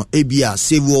so no ebia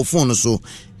save your phone so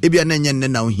ebia na nye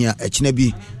na ohia akina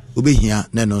bi obehia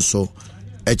na no so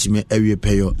akime awie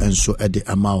peyo enso ede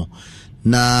amao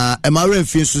na emare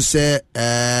mfin so se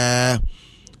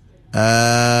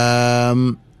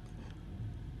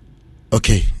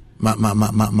okay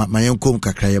ma yankom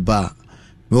kakra ye ba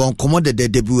me won komode de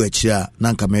debu akira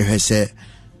na nka me hwese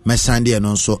me sande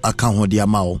no so aka ho de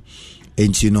amao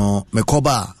enti no me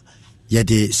koba ye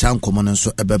de sankomo no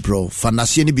so ebebro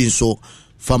fanase ni bi so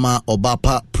fama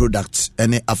obapa products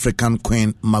any African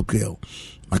Queen Mackerel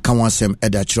maka wansem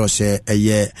eda chiro se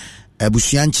eye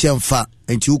abusuanche mfa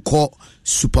enti ukọ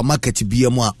supermarket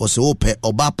biamu a ose ope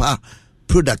obapa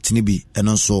product ni bi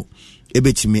eno so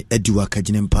ebetimi adiwa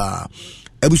kagine mpa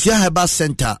abusua Herbal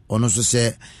Center ono so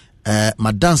se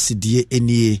madanse die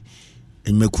enie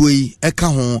enmekoi eka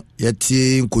ho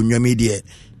yeti nkonwami die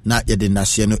na yede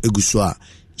nase no eguso a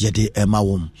yede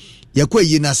emawom yakwa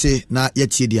yi nase na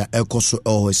yetie dia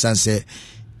ekoso sanse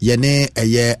yene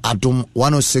eye Adum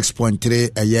 106.3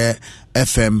 eye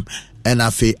FM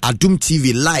NFA Adum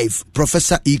TV live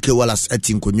Professor Ike Wallace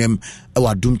etinkonwem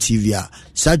ewa Adum TV a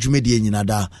sajumedie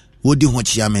nyinada wodi ho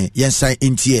chiame yensan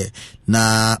entie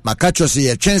na makacho se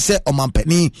ye twense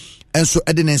omampani enso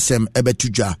edenensem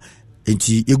ebetudwa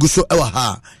enti yeguso ewa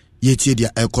ha yetie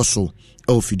dia ekoso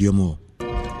ewo video mo.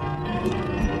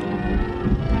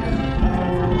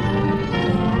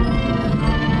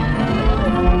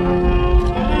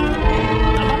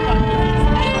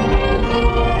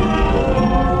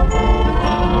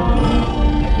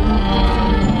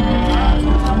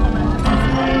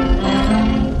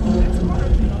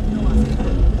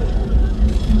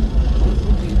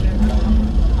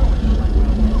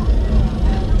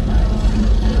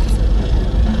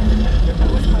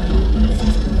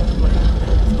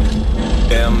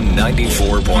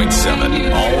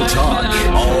 M94.7, all talk,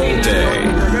 all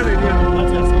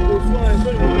day.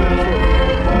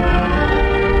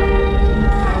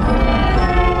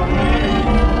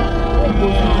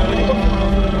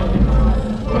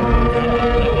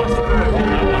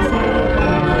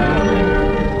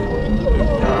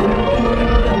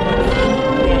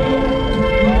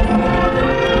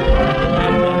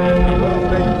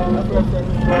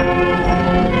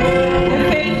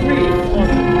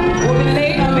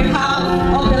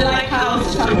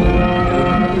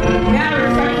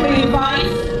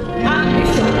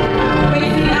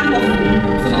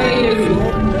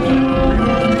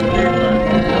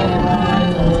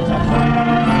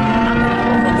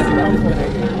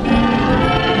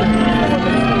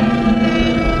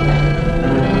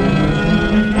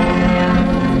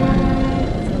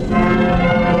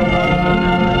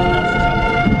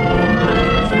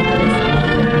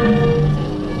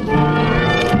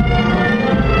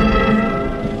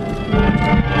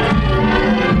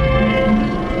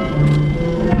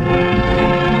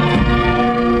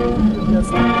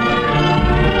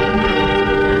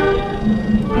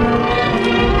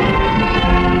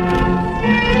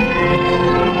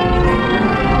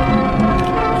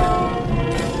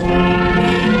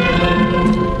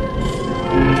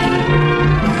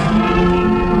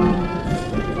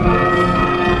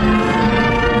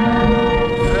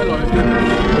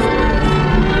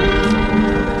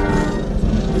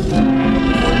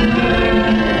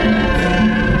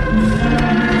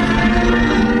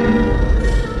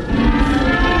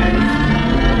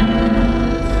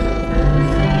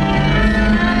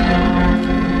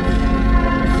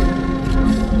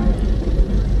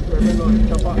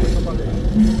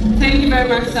 Thank you very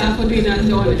much, sir, for doing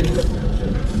that honor.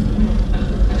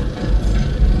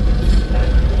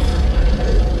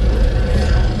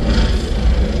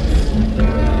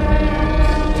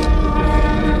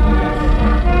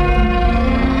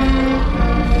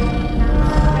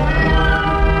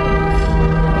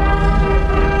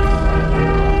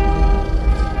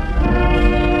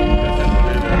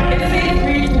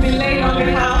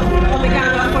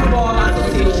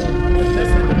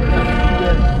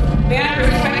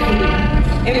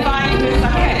 Invite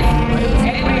Mr. Kent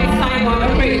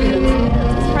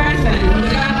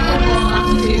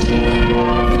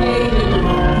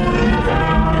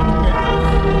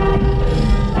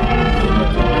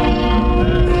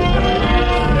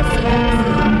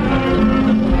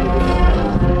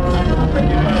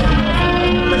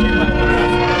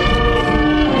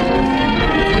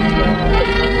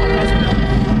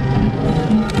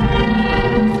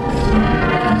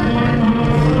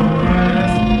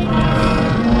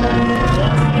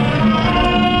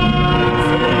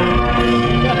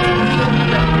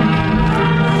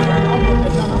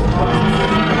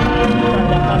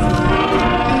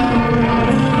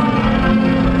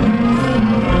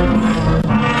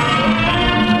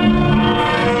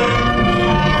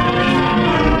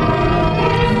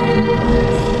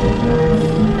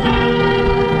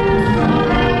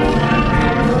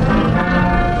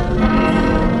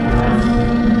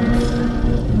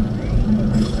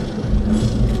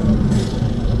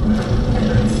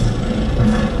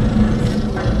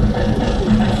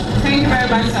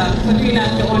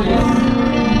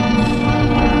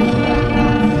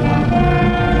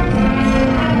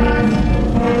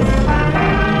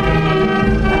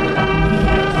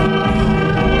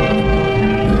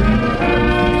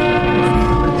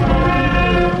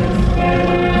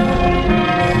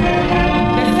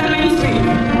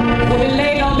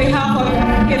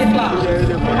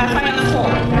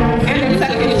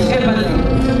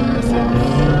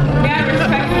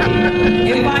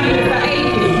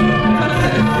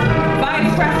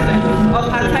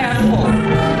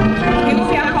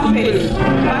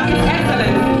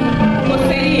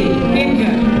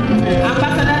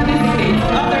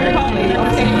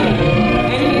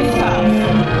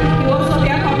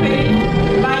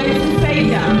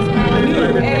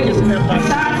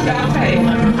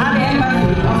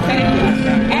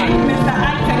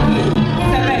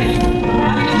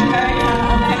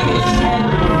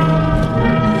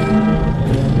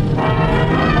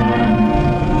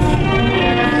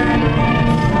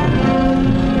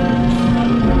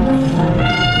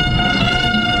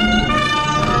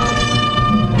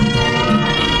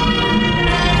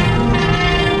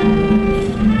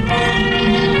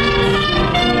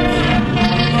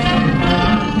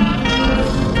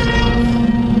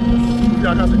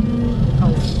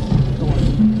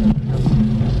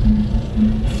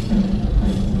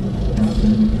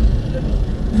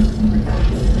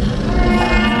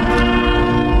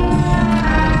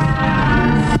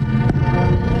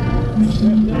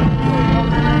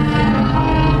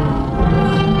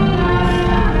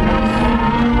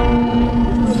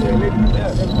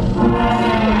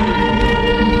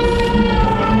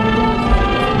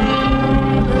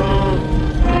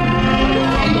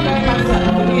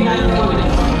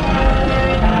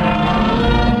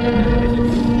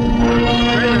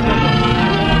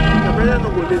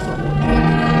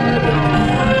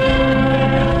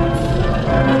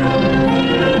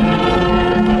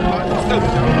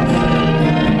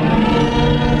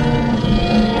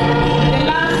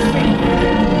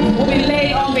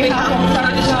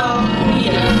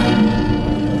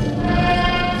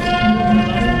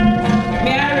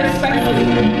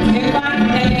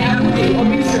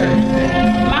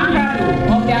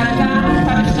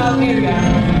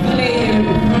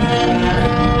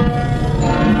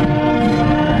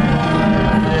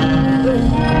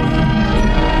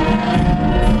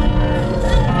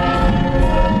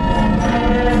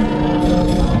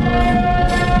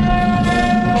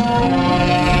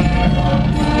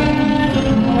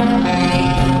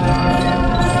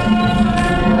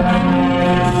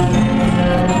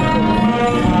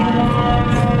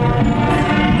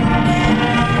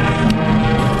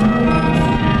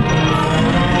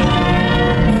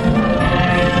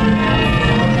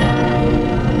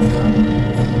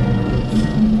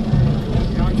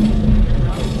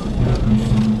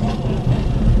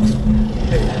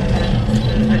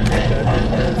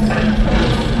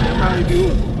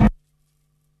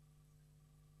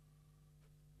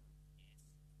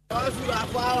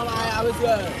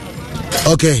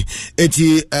Okay,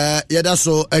 eti yada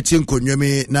so eti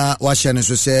nkonwemi na wahye ne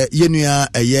so se yenua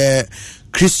eye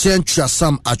Christian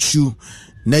Trasam Achu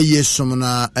na yesum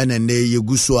na enene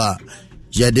yeguso a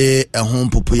yede ehon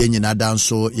popo ye nyina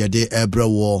danso yede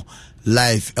ebrewo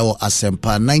live ewo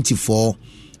Asempa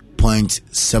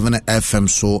 94.7 FM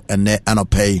so ene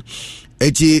anopay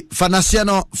eti fanasia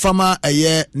no fama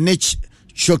eye niche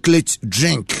chocolate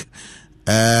drink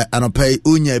anopay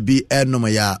unya bi enom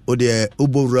ya ode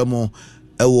ubowramo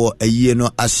ewo ayie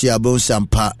no asia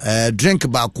bonsampa drink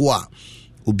ba ko a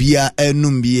obia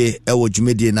enum bie ewo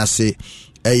dwumedie nase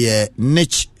eye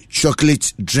niche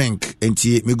chocolate drink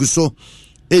enti meguso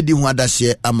edi hu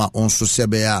adahye ama onso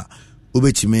sebe a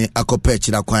obetime akopa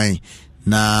kira kwan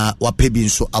na wapebi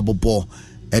nso abobo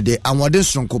ede anwode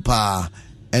sonko pa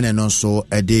ene no so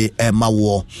ede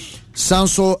mawo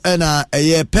sanso ena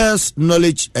eye pers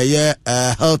knowledge eye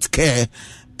healthcare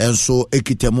enso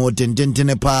ekitemo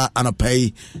dendendene pa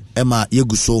anapai ema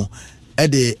yeguso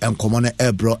ede enkomo na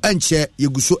ebro enche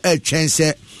yeguso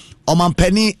etwense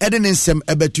omampani ede nsem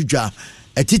ebetudwa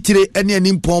etitire ene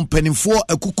animpom panimfo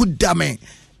akuku dame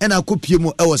ena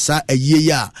akopiemu ewo sa ayie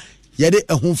ya yede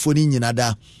ehunfoni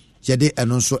nyinada yede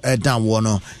eno nso edan wo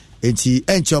no enti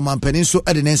enche omampani nso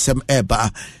ede nsem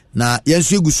eba na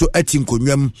yenso eguso ati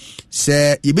nkonwam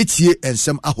se yebetie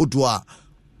ensem ahodo a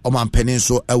omampani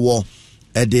nso ewo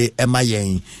ede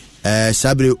emayen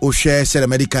sabre ohwe sere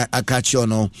medical akachi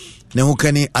no ne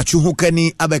hokani achu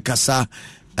hokani abekasa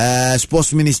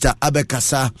sports minister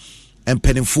abekasa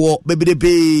empenifo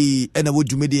bebedebe ena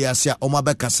wodumedi asia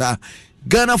omabekasa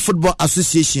Ghana Football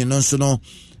Association nso no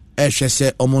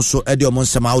ehwese omonso ede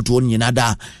omonsem ahodo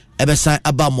nyinada ebesan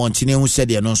aba montine hu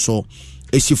sede no so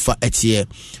esifa etie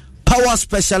power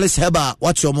specialist heba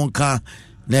what your monka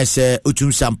na se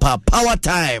utum sampa power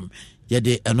time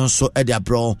yede eno so ede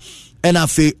abro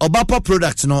enafe obapa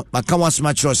product no maka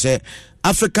wasma chro se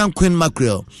African Queen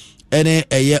Mackerel ene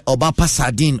eye obapa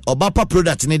sardine obapa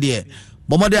product ne de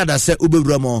bomode adase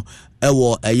ubewramo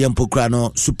ewo eye mpokra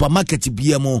no supermarket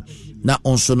biamo na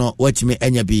onso no watime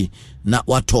enya bi na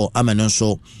wato ameno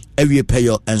so ewie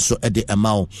payo enso ede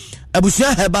emao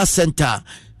Abusua Herbal Center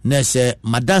nese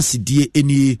madansi die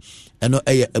eni eno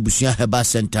eye Abusua Herbal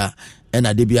Center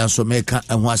ena de bia so meka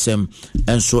enho asem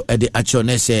enso ede acho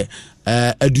nese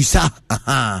Adusa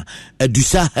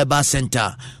Herbal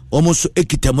Center almost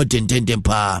ekitamo dendenden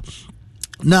pa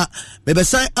na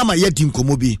mebesan ama yedi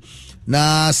nkomo bi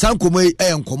na sankomo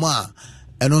enkomo a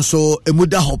eno so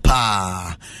emuda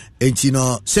hopa enti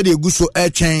no se de guso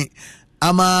etwen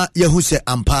ama yehu se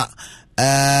ampa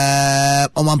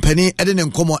omampani ede ne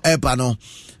nkomo eba no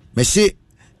mehye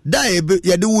da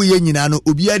yede wo ye nyina no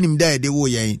obi anim da yede wo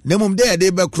yen nemum da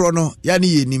yede be kro no ya ne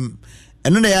yenim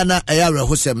eno na ya na eya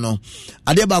rehosem no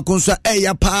ade ba konso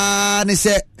eya pa ne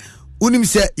se unim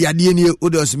se yade nie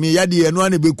odosme yade eno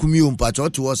ane bekumi ompa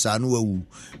choto wo sa no wawu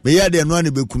me yade eno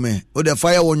ane bekume ode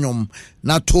fire wonyom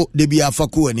na to de bia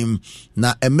afako anim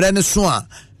na emre ne so a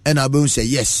ena be say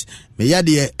yes me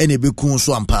yade ene bekun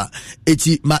so ampa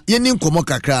eti ma yeni nkomo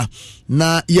kakra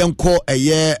na yenko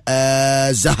eye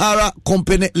Zahara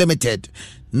Company Limited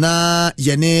na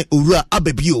yene owura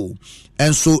ababio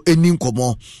enso eni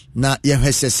nkomo na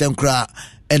yehwese senkra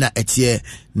ena etie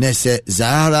nese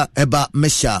Zahara eba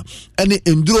mesha ene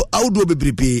enduro awdo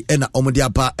bebrebe ena omode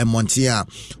apa emontia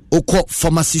okọ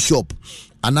pharmacy shop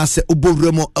anase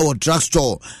obowremo ewo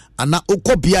drugstore ana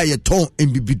okobia ye ton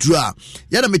embibidura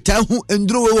ya na metan hu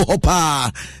enduro we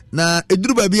hopa na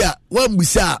eduru ba bia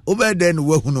wambusa obeden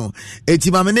wahu no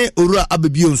eti mamene owura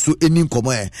ababio nso eni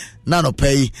nkomo na no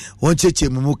pay won cheche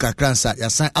mumu kakransa ya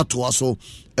san atoa so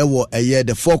ewo eye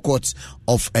the forecourt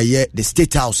of eye the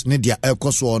state house ne dia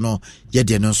ekoso no ye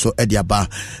de no so e dia ba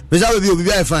beza we bi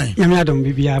bia fine nyame adom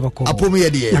bibia bako apomu ye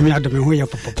de nyame adom ho ye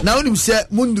popo na onim se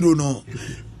munduro no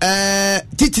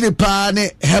titire pa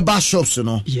ne herbal shops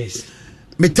no yes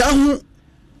metahu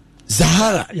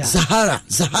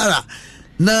Zahara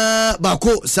na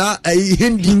bako sa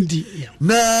hindi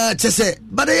na chese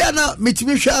badaya na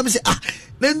mitimi hwa me se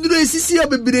na nduro esisi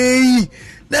obebrei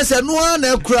na se no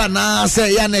na ekura na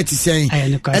se ya na tisen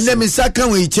ene me saka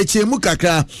we cheche mu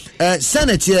kakra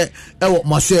senate ewo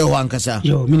maso e ho ankasa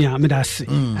yo minia medase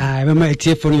be ma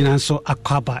etie foni na so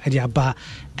akwaba e dia ba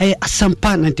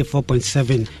Asampa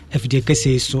 94.7 FDK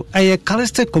says so.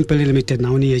 Calistic Company Limited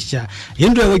now near Sha.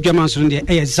 Yendo German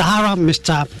de Zahara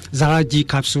Mr. Zahara G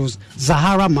capsules,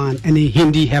 Zahara Man, and a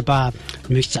Hindi Heba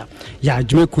mixture. Ya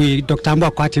Jumekui, Dr.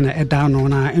 Amba Quatina, a down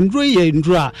on and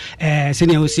Ndra,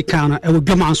 Senior Sikana, a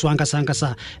German Swanka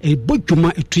Sankasa, a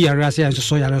Bujuma, a tree Rasia, and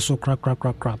Soya so crap.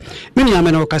 Many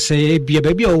Amenoka say, be a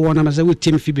baby or one of us with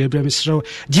Tim Phoebe Bremistro.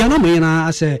 Giano Mena,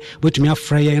 I say, but me a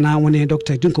Freya and I want a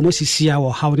doctor, Dunkomosi Sia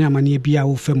or how many Bia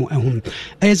or Femo at home.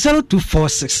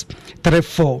 0246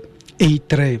 34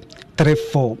 83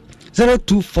 34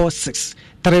 0246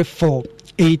 34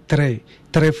 83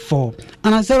 34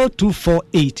 and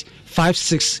 0248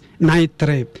 56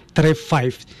 93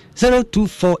 35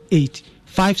 0248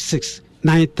 56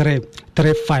 93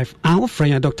 35 our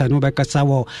friend Dr. Nobeka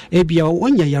Sawo ebia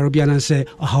wonya Yarobian and say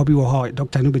how be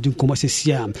Dr. Nobedun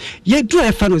Komosia ye do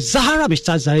a fan of Zahara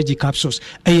Mr. Zahara capsules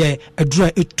a draw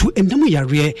it to endemu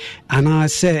yare and I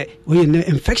say when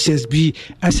infections be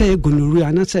I say gonorrhea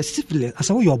and I say syphilis I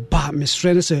say your bar Miss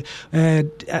Friend say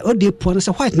o de pon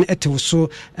say white na etew so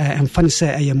and fan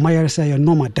say a Meyer say your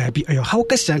normal diabetes your how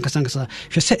kasan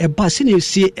she say e ba se ne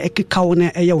see ekeka wo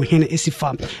na eye wo hene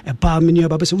esifa e ba meni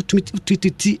ba say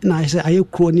utiti na say aye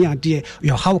kroni ade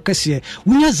your how kase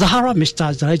wunya Zahara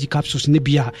Mr. Zahara capsules ne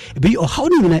bia be o how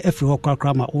ni na every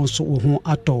okrakra ma onso wo ho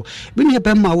ato be ne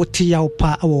be ma wo te yaw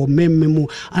pa awo memmemu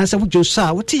and say wo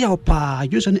jonsa wo te yaw pa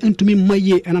jonsa entumi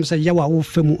maye and am say yawa wo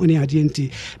femu ne ade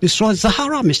enti Mr.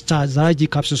 Zahara Mr. Zahara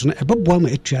capsules no e bebo ma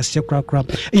etuase krakra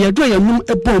e yado ya num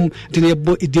ebom de ne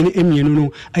ebo edi ne emienu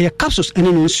no aye capsules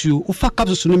ene no nsuo wo fa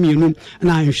capsules no mienu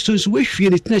na nsuo so we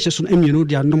hwie ne tinahye so emienu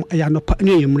de anom ya no pa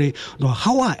ne yemre no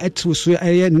how a etu so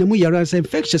aye nemu yara say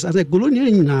infectious as a golonia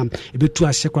nyina e betu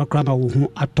ase krakra ma wo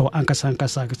hu ato ankasa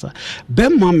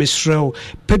bem ma Mr.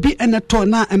 pebi eneto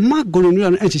na ema golonia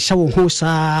no enhye wo ho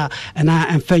saa na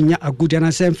emfanya agudi na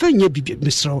say emfanya bibi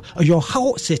Mr. your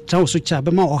how say trawo so cha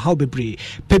be ma o how bebre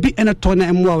pebi eneto na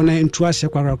emwa na entu ase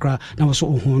krakra na wo so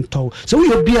ho nto so we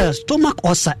be a stomach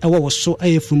ulcer e wo so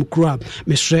from kura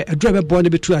Mr. edro be bo na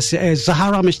betu ase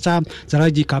Zahara Mr.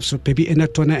 Zahara capsule pebi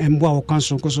eneto na emwa wo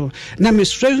kanso koso na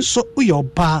Mr. so your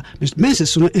ba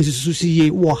menses no ensusu ye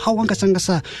wo how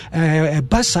ankasa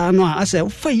basa no ase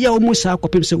fa ya musa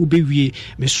akopem se ubewie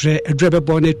Mr. edro be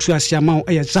bo na tu ase ama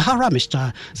Zahara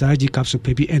Mr. Zahara capsule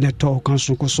pebi eneto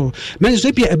kanso koso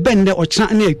menses be e bende o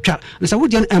kya na atwa na sa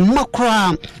wodi an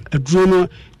makra edro no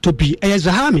to be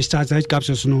Zahara Mr. Zahara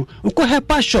capsules no uko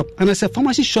hepa shop and I say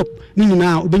pharmacy shop ni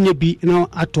nyina obenye bi na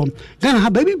atom Ghana ha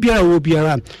baby biara wo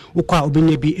biara uko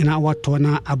obenye bi na wato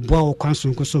na aboa wo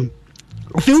kwanso koso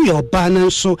Feel your banner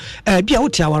so be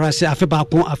out our say afe ba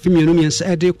kon afe mienu miense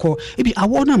e de ko e bi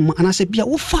awona ma na say bia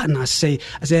wo fa na say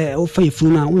o fa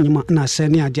ifunu na wonyima na say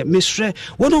ne ade mesre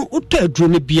wono oto aduro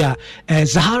ne bia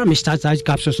Zahara Mr. Zahara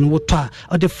capsules no woto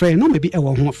a de frɛ no maybe e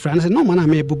wo ho frɛ na say no ma na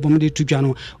me bobom de tudwa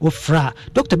no wo fra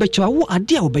Dr. Bechewa wo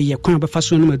ade a wo be ye kwan be fa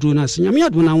so no maduro na say nyame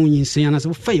ado na wonyinsen na say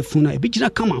wo fa ifunu na e bi gina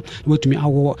kama wotumi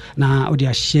awo na odi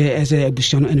a share as a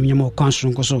abusuo no enum nyama kwanso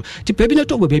nko so ti pebi na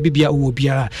to bo baby bia wo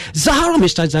biara Zahara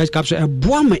Mr. Zahara capsule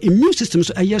boama immune system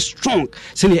so strong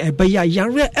sele ebaya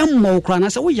yare emmo kra na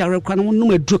se wo yare kra na wo num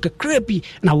aduro kakra bi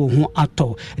na wo ho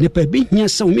ato ne pa bi hia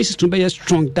se wo immune system be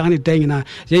strong down the na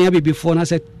ya be before na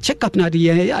se check up na de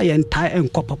ya entire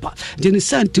enko papa de ne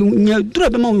santi nya duro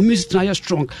be ma wo immune system ya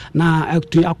strong na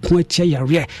atu akon atia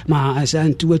yare ma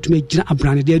santi watuma gina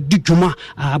abrane de dudwuma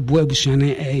abo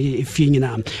abusuane efie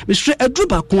nyina Mr. aduro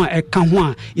ba kon e ka ho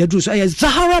a ya duro so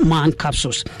Zahara man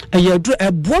capsules ya duro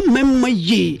ebo memma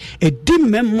ye edi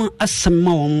memma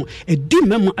asema won edi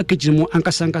memma akejimo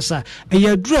ankasa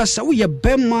duro sa wo ye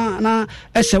bema na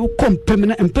ese wo kompem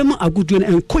na empem agudu na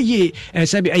enkoye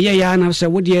ese bi ya na se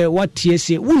wo de watie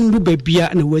se wundu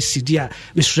babia na wasidia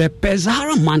Mr.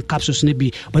 Zahara man capsules ne bi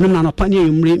banam na no pa ne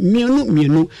yumre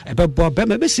mienu ebebo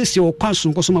bema be sese wo kwanso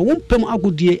nkoso ma wompem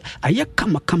agudie aye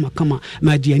kama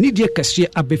ma de ani de kase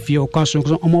abefie wo kwanso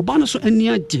nkoso omoba no so ani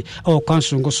age wo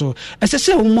kwanso nkoso ese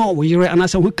se wo ma wo yire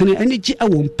anasa wo kene ani ji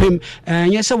awo mpem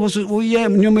yes wo ye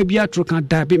nyoma bia tro kan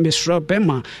da bi Mr.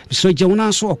 Bema so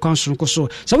jewuna so okwanso nkoso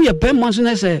so wo ye Bema so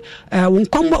na se won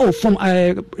kwamba o from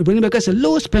eboni be kase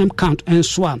low sperm count and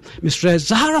so Mr.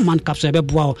 Zahara man capsule be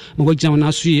boa mo wo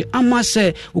jewuna so yi ama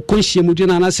se wo konhie mu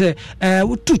dina na se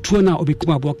wo tutuo na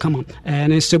obekuma bo kama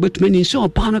na se betmani so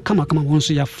opa na kama won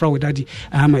so ya fraud daddy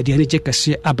ama de ani je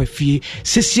kase abafie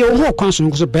sisi wo ho okwanso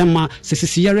nkoso Bema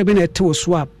sisi yare be na etewo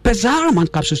so a Zahara man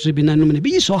capsule bi na num ne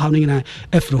bi so ha no nyinaa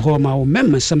ɛfiri hɔ ma wo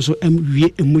mɛma nsɛm so wie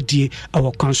ɛmudie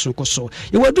ɛwɔ kwan so kɔ so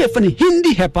yɛwɔ aduro ɛfɛ no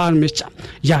hindi herbal mixture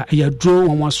yɛ aduro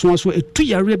wɔnwasoa so ɛtu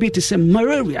yareɛ bi te sɛ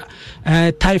malaria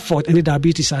typhoid ne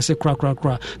diabetes ase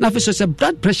korakorakora na afei so sɛ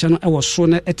blood pressure no ɛwɔ so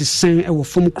no ɛte sɛn ɛwɔ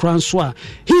fam kora nso a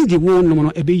hindi wo nom no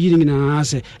ɛbɛyi no nyinaa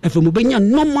sɛ ɛfɛ mu bɛnya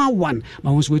normal one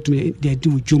ma wo nso wɔtumi de adi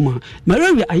wo dwuma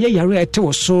malaria ayɛ yareɛ ɛte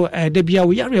wɔ so da bia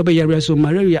wo yareɛ bɛyareɛ so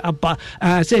malaria aba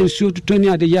sɛ nsuo tutɔ ne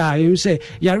ade yɛ a ɛm sɛ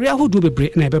yareɛ ahodoɔ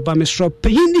bebree na ɛbɛba mesrɛ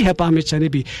pɛyindi hepa mekyɛ no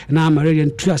bi na malaria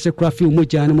ntu ase kora fi wo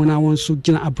mogyaa no mu na wɔn nso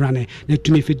gyina abrane na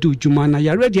tumi fi du dwuma na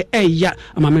yareɛ deɛ ɛyɛ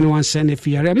ama me no wansɛ na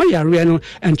fi yareɛ ma yareɛ no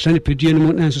ɛntra ne pɛdua no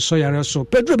mu na nsosɔ yareɛ so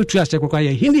pɛduro bɛtu ase kora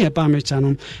yɛ hindi hepa mekyɛ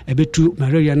no ɛbɛtu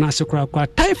malaria no ase kora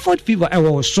typhoid fever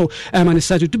ɛwɔ so ɛma ne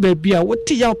sa tutu baabi a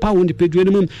wote yaw pa wo ne pɛdua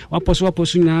no mu wapɔ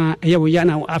so nyinaa ɛyɛ wo ya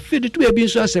na afei de tu baabi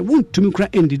nso asɛ wontumi kora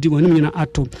ɛndidi wɔnom nyina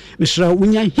ato mesrɛ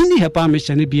wonya hindi hepa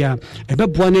mekyɛ no bia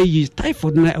ɛbɛboa no ayi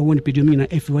typhoid na ɛwɔ ne pɛdua mu nyina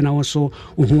ɛfi hɔ na wo so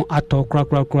wo ho atɔ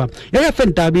korakorakora yɛyɛ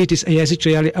fɛ diabetes ɛyɛ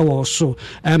asikyerɛ yare ɛwɔ so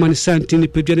ɛma ne sa nti ne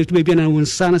pɛdua no tu baabi na wo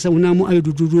nsa na sɛ wonam mu ayɛ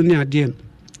duduru ne adeɛ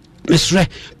mesrɛ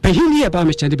pɛhini yɛ ba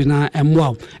mekyɛ no bi na ɛmmoa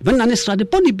wo ɛbɛna ne srade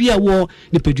bɔne bi a wɔ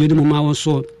ne pɛdua no mu ma wo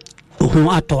so ho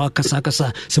atɔ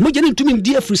akasakasa sɛ mogya no ntumi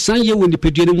ndi afiri san yɛ wɔ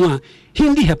nipadua no mu a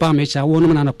hindi hepa mekyɛ wɔ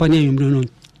nom na anapa ne anwummerɛ no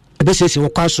ɛbɛsiesie wɔ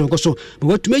kwa soronko so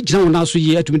ma watumi agyina wo na so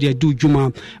yie atumi de adi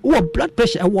dwuma wɔ blood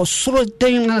pressure ɛwɔ soro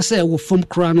den na sɛ ɛwɔ fam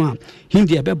koraa no a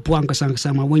hindi ɛbɛboa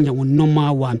nkasakasa ma woanya wo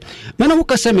normal one mana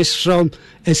woka sɛ mesrɛ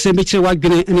ɛsɛ mekyerɛ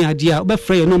w'adwene ne adeɛ a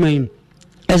wobɛfrɛ yɛ noma yi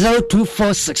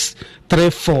 0246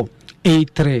 34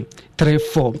 83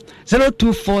 34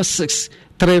 0246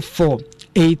 34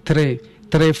 83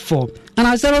 34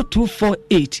 and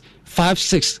 0248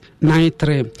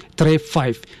 5693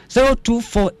 35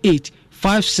 0248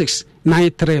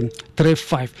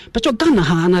 569335 but your Ghana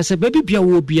ha and I say baby bia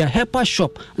will be a helper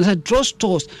shop and I say drug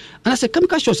stores and I say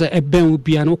chemical shops a ben will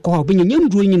be an alcohol when you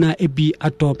doing in a be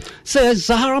at all say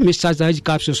Zahara Mr. Zaji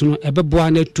capsules no a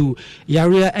beboane to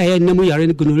Yaria a nemu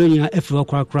yaren gonorrhea efro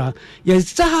kra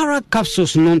yes Zahara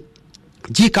capsules no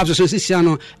G capsules is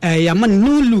no yaman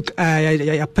new look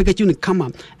ya packaging come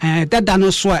up that no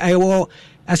so I will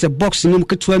as a box no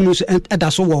ketwa mu and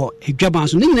that so wo edwaban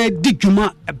so nyina di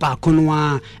dwuma ba kono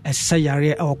a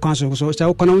esayare o kwanso so se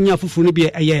wo nya fufu no bi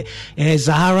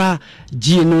Zahara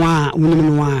G no a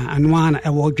wonim no a anwa na e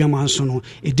wo dwaman so no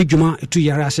edi dwuma etu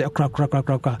yare ase kra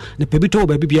na pebito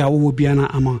ba bibia wo bia na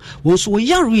ama wo so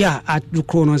yare a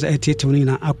adukro no etete no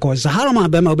nyina akọ Zahara ma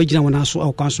ba ma obegina wona so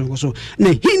o kwanso so na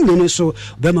hinno no so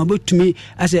ba ma betumi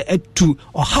as etu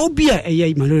o how bia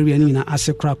malaria no nyina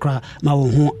ase kra ma wo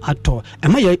ho ato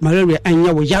malaria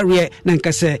anya wo yare na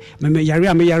nka se me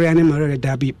yare ne malaria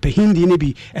da bi pehindi ne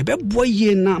bi ebeboa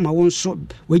ye na ma won so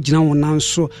wagina won nan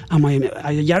so ama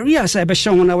yare asa ebe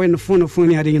hye won na we no phone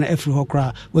ne ade na afri ho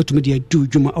kra watumi de adu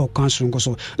dwuma o kanso ngo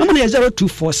so no mo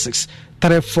 0246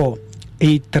 34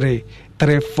 83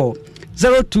 34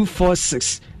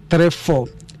 0246 34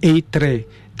 83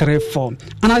 34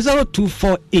 and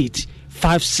 0248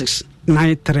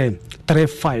 5693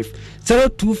 35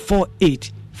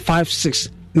 0248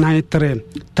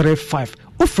 569335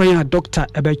 ofrenya doctor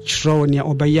ebe chro ne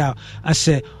obeya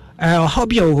ase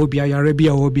hobia hobia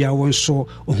yarebia hobia wonso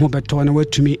oho beto na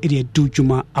watumi ede du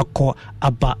dwuma akọ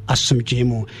aba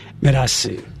asomdwemu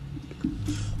merase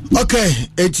okay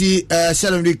eti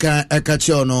selomrika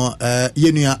ekache no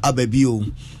yenua ababio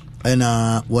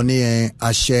ena wone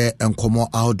ahye enkomo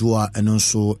ahodo a eno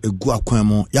so egu akwan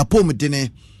mu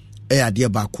yapomdene ade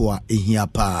baako a ehia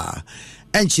pa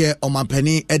enche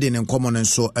omampani ede ne nkomo no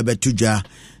so ebetudwa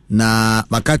na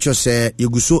makacho se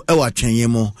yeguso ewa twenye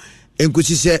mo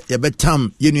enkosi se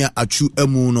yebetam yenua achu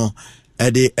amu no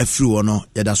ede afiri wo no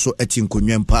yeda so eti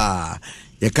nkonwem pa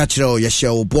ye ka kire o ye hye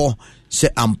obo se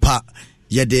ampa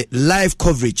yede live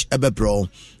coverage ebebro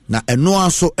na eno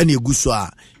aso ene eguso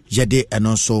a yede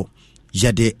eno so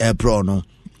yede ebro no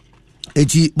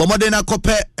enti bomode na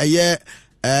kope eye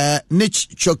niche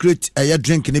chocolate eye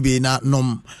drink ne bi na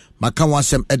nom maka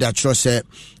wasem eda chro se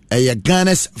eye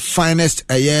Ghana's finest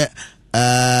eye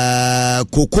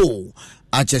cocoa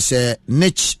achese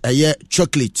niche eye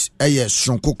chocolate eye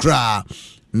sronkokra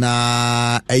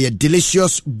na eye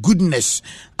delicious goodness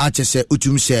achese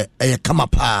utumse eye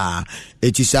kamapa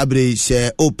eti sabre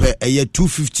se ope eye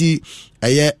 250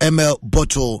 eye ml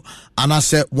bottle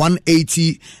anase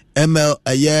 180 ml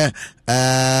eye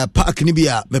pack ni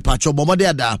bia me pacho bomode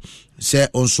ada se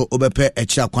onso obepe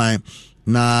echa kwan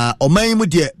na oman mu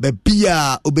de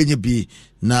bebia obenye bi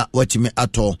na watime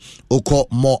ato okọ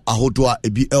mo ahodo a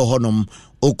ebi ehonom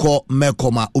okọ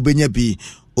mekoma obenye bi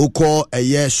okọ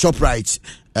eye Shoprite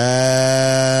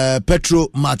Petro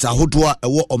Mart ahodo a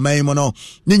ewo oman mu no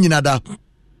ni nyina da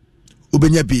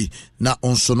ubenya bi na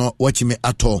onso no watime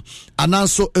ato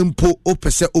ananso empo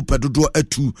opese opedodo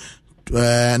atu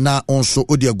na onso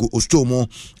odi agu ostomo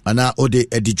ana odi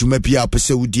edijuma bia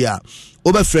opese wudi a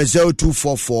obefre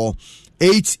 0244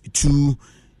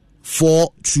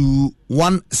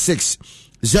 824216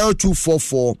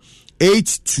 0244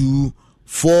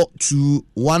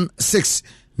 824216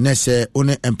 nese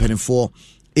one empenifo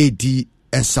edi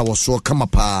ensawoso kama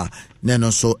pa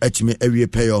neno so etime awie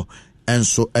peyo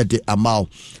enso ede amao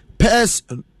Pairs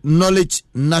Knowledge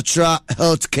Natural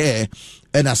Health Care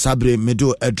ena sabre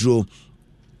medo edro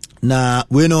na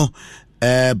weno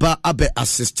ba abe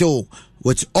assist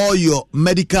with all your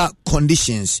medical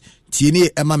conditions tieni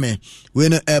emame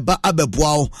weno ba abe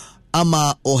boao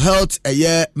ama o health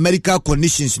medical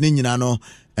conditions ni nyina no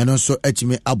eno so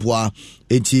etime aboa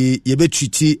enti yebe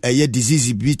treat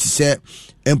disease bi ti se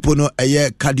empono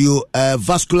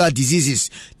cardiovascular diseases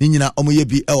ni nyina omoye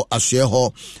bi ahwe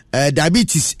ho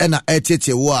diabetes ena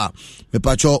etete wo a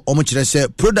mepacho omo kire se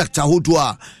product ahodo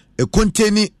a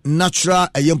containing natural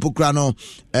yempokra no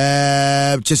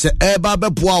chese eba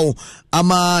beboa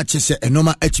ama chese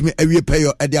enoma etime awie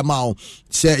peyo ede ama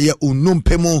se ye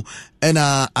unumpemu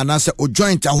ena anase o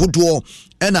joint ahodo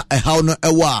ena ehaw no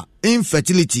ewa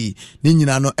infertility ni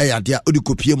nyina no eyade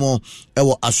odikopie mo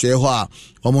ewo ahwe ho a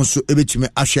omo so ebetime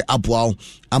ahwe aboa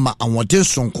ama anwoden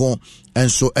sonko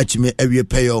enso etime awie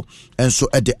peyo enso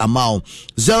ede ama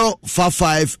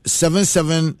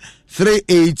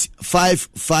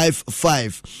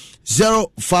 055773855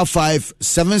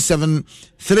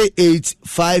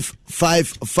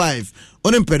 055773855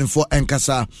 onimpenfo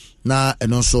enkasa na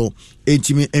enonso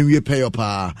entimi enwie peyo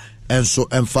pa enso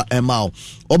emfa emao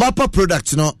obapa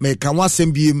product no me kan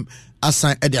wasem biem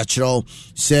asan ede achiro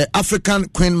se African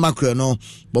Queen Mackerel no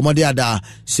bomode ada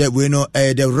se we no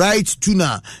the right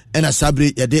tuna ena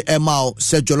sabre yede emao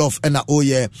se jollof ena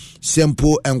oye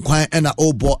simple enkwan ena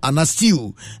obo ana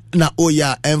stew na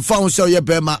oya emfa ho se oye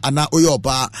bema ana oye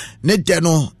oba ne de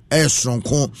no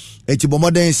esronko enti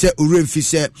bomode se uremfi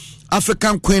se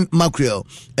African Queen Mackerel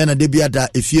ena de biada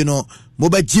efie no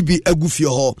moba gibi agufie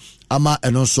ho ama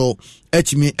eno so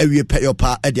etimi awie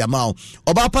peyopa ede amao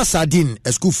obapa sardine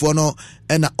eskufuo no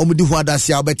ena omudi hu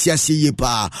adasia obeti asie ye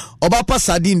pa obapa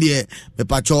sardine de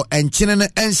mepacho enchine ne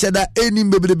ensheda eni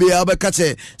bebrebe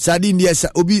abekate sardine de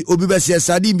obi besie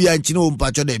sardine bia enchine o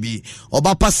mpacho de bi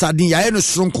obapa sardine ya eno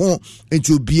sronko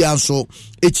enti obi anso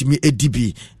etimi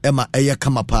edibi ema eye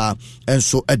kamapa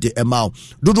enso ede emao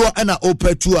dodo ena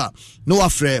opetu a no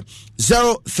wafre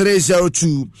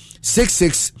 0302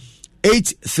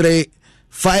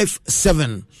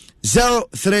 668357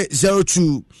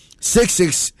 0302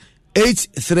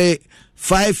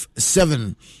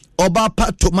 668357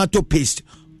 obapa tomato paste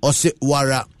ose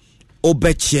wara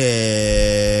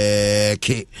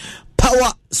obecheke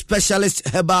Power Specialist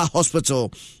Herbal Hospital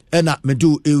ena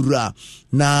medu eura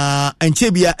na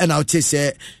enchebia ena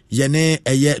otese yene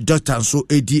eye doctor so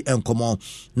edi enkomo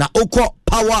na okọ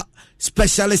Power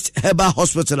Specialist Herbal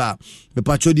Hospital me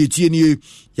pacho di tie ni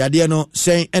yade no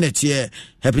sen enetie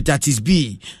hepatitis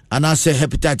B anase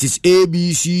hepatitis A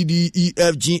B C D E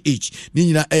F G H ni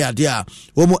nyina eyade a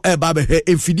wo mo eba be hwe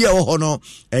emfidi a wo ho no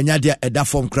enyade eda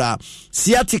form kra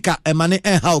sciatica emane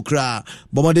enhaw kra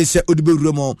bomode se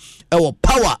odibewuro mo ewo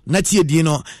Power na tie di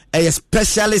no eye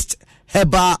Specialist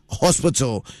Herbal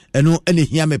Hospital eno ene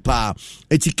hia me pa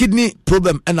eti kidney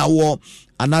problem ena wo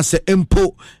anase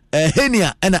empo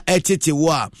henia ena etete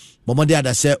wo a bomode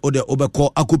adase ode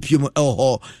obekọ akopiem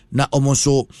ho na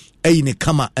omonso eyine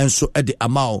kama enso ede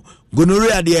amao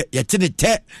gonorrhea de yetene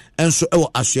te enso ewo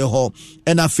aswe ho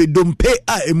ena fedompe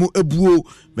a emu ebuo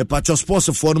me patcho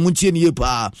sponsor for no muntie ne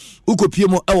pa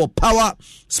ukopiem ewo Power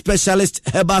Specialist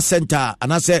Herbal Center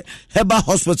anase Herbal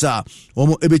Hospital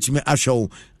omo ebetime ahwew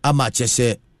ama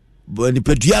chese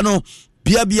nipadua no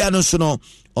bia no so no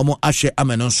omo ahwe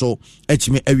ameno so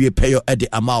etime awie peyo ede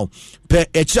amao pe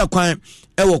ekira kwan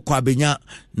ewo kwabenya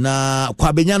na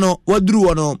kwabenya no waduru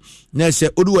wono na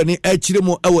se oduwani akire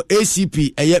mo ewo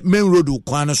ACP eye main road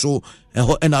kwan so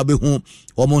eho ena behu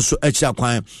omo so ekira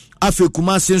kwan afi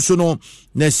Kumasi so no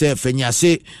na se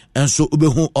Fenyase enso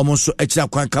obehu omo so ekira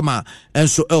kwan kama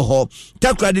enso eho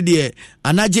takrade de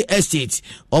Anaje Estate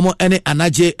omo ene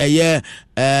Anaje eye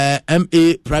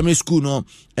MA Primary School no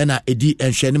ena edi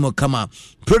enhwene mo kama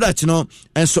product no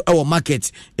enso ewo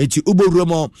market eti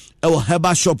uborumo ewo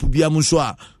herbal shop bia mu so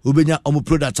a obenya omo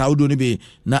product awdo ne be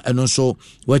na eno so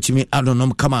watimi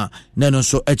adonom kama na eno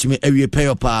so etimi awie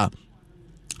payopa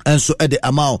enso ede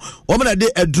amao womna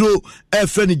de edro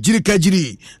efreni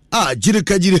jirikajiri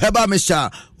jirikajiri heba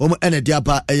mesha wom ene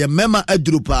diapa eye mema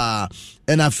edro pa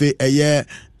enafe eye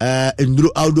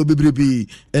ndro audo bibribi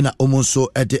ena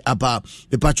omonso ede apa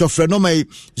epacho freno mai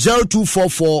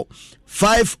 0244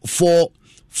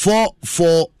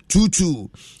 544422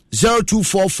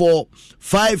 0244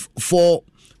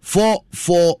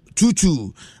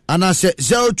 544422 anase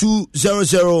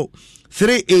 0200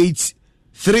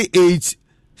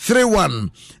 3831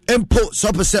 empo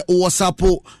sopese WhatsApp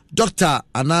doctor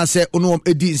anase onom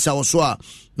edi nsawoso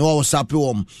no WhatsApp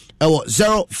wom ewo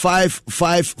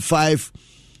 0555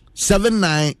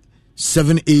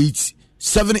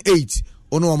 797878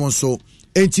 onom nso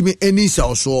entimi eni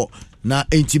nsawoso na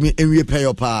entimi enwie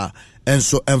payopa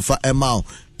enso emfa emao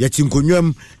yati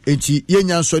nkonwam enti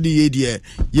yenya nsode yedie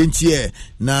yentie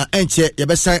na enche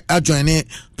yebesa adjoine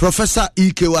Professor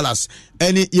E.K. Wallace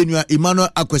eni yenua Emmanuel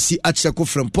Akwasi acheko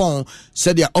frempon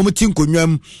said ya omti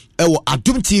nkonwam ewo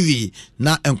Adum TV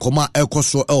na enkoma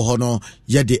ekoso eho no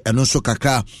yede eno so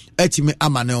kakra etimi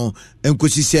amane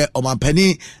enkosi se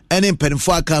omampani eni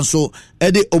mpenfo akanso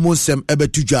ede omonsem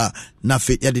ebetudwa na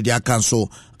fe yede de akanso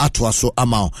atoaso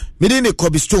amao medine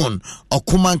Kobe Stone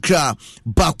okumankra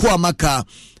bako amaka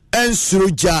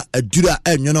ensuruja adura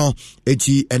enyono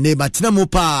eti ene matena mu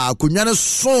pa konwane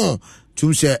so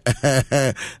tumse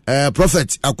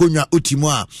prophet akonya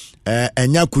utimwa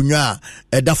enya kunya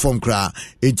eda fomkra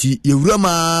eti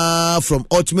yewurama from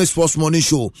Ultimate Sports Morning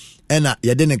Show ena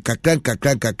yede ne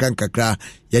kakran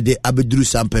yede abeduru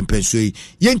sampempensoi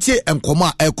yentie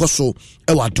enkoma ekoso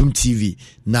ewa Adum TV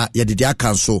na yede de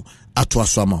akanso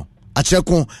atoaso ama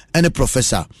acheko ene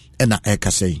professor ena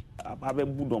ekasei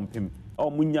abebudompem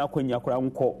munya kwanya kora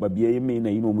nko babia yeme na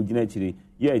yino mugina chire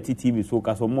ya TV so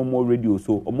kaso mo radio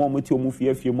so mo ti omu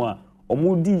fie mu a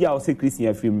omu di ya o se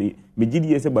Christian film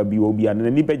megidi yese babi obi an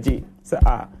ni beje se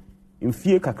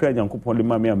mfie kakra nyankopon de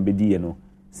mame ambedi ye no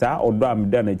sa odo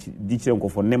amda na di chire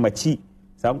nkofo ne machi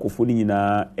sa nkofo ni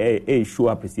nyina show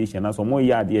appreciation na so mo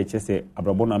ya de chese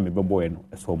abrabo na mebebo ye no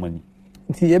so mani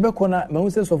nti yebekọ na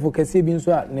mahuse sofo kase bi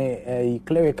nso a ne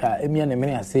clerical emia ne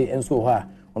mene ase enso ho a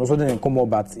ono so de nkomo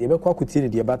bat yebekọ akutie ne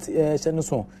de bat hye no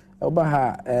so oba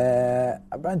ha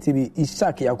abanti bi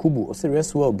Ishak Yakubu o se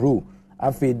rest well bro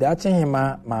afi da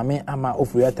chehema maame ama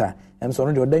ofuriata emso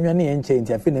no de odanwa ne enche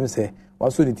nti afi nem se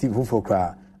waso de TV for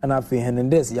kra and afi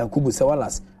Hernandez Yakubu se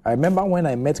Wallace. I remember when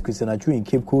I met Christian Achu in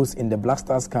Cape Coast in the Black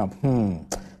Stars camp.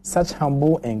 Such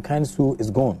humble and kind soul is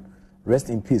gone. Rest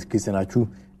in peace Christian Achu.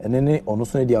 And then ono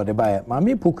so de the buyer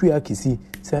maame Pokuya Kisi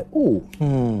said, oh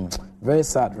very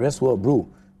sad, rest well bro,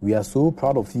 we are so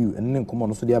proud of you. And then come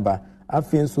on so de ba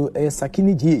afi so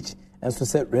Sakini GH and so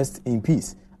said rest in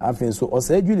peace. Afi so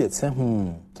Ose Juliet said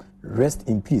rest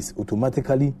in peace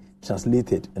automatically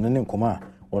translated. And then come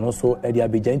ono so e de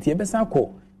Abidjan ti e besa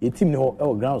ko e team ne ho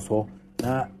e ground so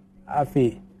na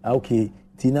afi okay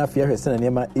tina fi ahwese na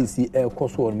nema AC e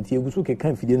koso on ti eguso ke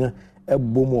kan fide na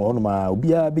ebomo on ma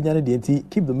obia binyane de nti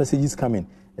keep the messages coming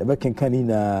e be kan kan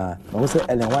na no say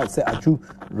Ellen White say Achu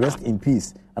rest in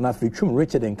peace and afi Chum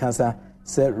Richard and Cancer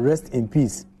say rest in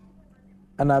peace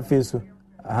and afi so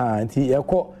nti e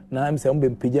ko na am say on be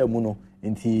mpija mu no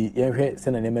nti ye hwe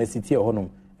se na nema city e ho no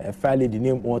file the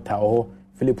name water ho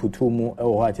Philip Tumu e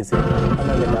ho ha che say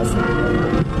ana le da so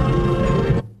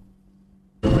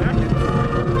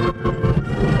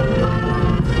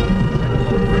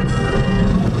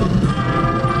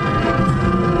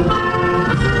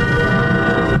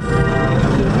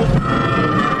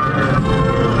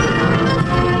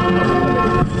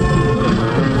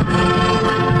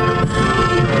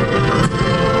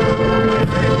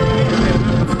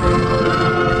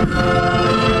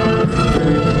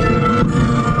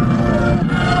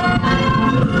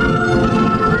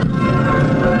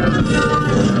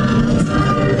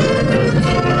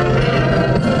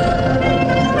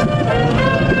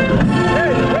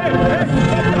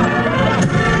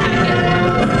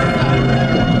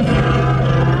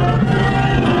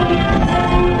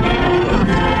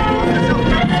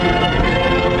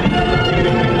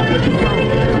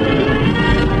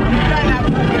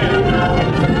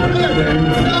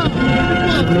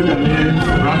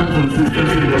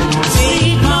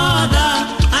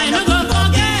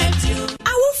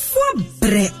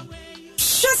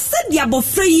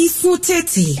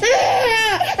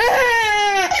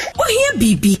ohia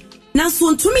bibi na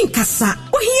so ntumi nkasa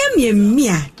ohia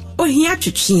miemia ohia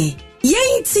twetwe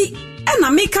yenti na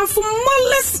make for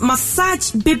Moles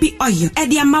massage baby oil e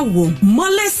de ama wo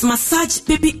Moles massage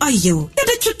baby oil e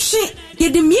de twetwe ye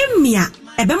de miemia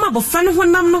e be ma bofra no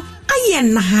honam no aye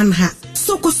na hanha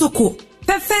soko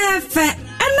fefefe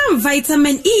ɛnam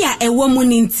vitamin E a ɛwɔ mu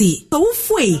ninti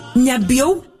tɔwofue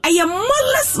nyabio ɛyɛ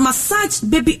mollis massage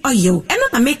baby oil ɛno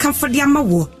na meka for the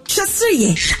amawo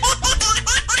hwɛsere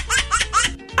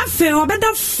afei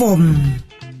obɛda form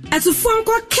ɛtufo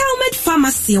nkɔ Kelmed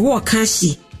Pharmacy wɔ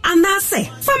Kanshi anase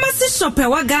pharmacy shop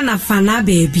ɛwɔ Ghana fana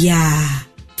baabia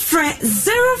frɛ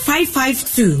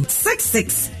 0552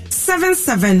 66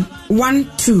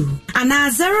 7712 ana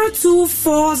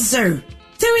 0240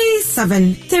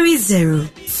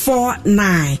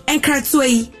 373049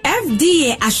 Enkratoi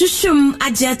FDA ahwehwem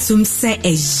agyatum se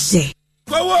eje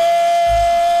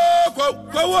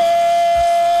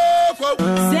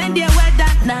Send you where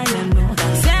that now you know.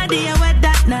 Send you where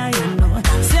that now you know.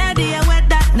 Send you where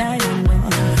that now you know.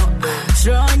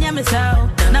 Strong ya myself.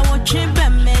 Now what you be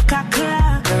make a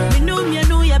cry. Me know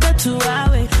you better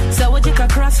away. So what you can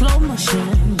cross slow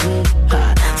motion.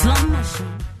 Slow motion.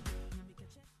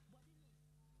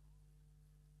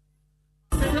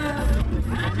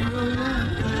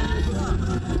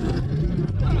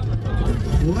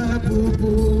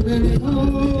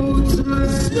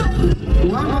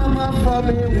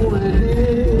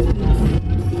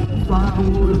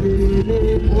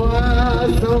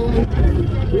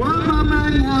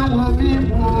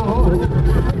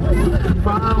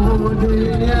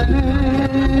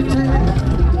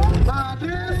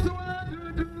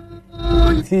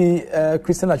 Ti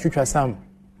Christian Achutwa Sam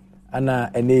ana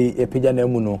ene epeja na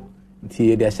mu no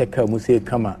ti de ahyeka mu se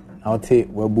kama na ote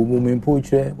wabu mu mempo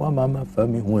kire wa mama fa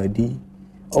mi ho adi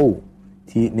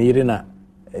ti ne yire na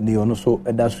ne ono so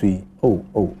eda so yi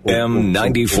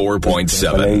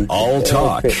M94.7 all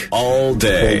talk all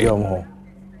day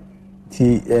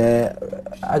ti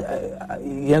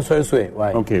yen so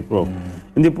why okay prof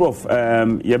in the prof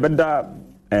ye beda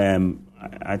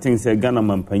I think say Ghana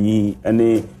mampanyi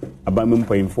ene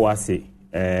abamempanyimfo ase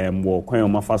wo kwan o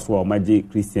mafaso o maje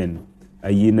Christian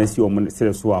ayi na si o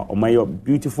sere so a o mayo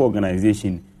beautiful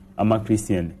organization ama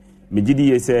Christian megidi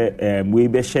ye se we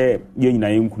be share ye nyina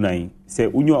yenkunan se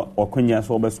unyo okonya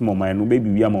so obeso man no be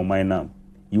biwia man na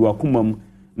you akumam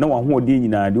na wa ho ode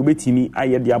nyina de obetimi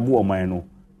aye de abo o man no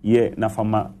ye na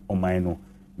fama o man no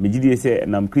megidi ye se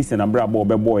nam Christian abra bo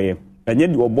obeboye enye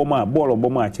de oboma ball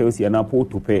oboma Chelsea na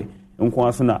Porto pe nko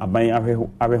aso na aban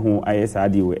ahweho ayesa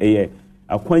ade we eye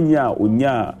akwanya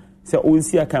onya se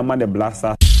onsi aka ma de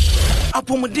blasta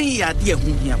apomodin ya de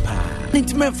ehunhia pa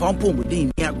nintime fa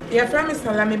apomodin ya ye frame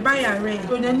salami ban ya re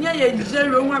onyanya ye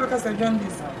jero hu abeka sa John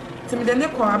this timi de ne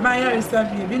ko aban ya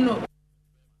reserve bi no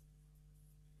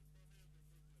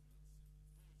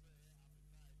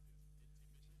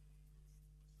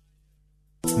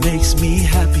makes me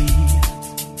happy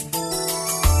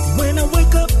when I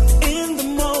wake up in the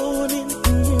morning.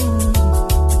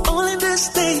 Only the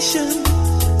station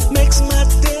makes my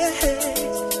day.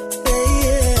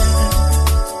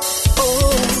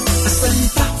 Oh,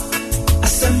 Asempa,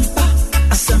 Asempa,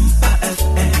 Asempa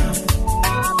FM.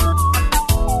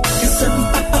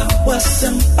 Asempa,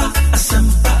 Asempa,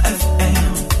 Asempa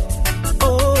FM.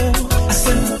 Oh,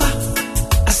 Asempa,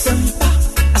 Asempa,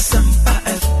 Asempa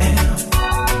FM.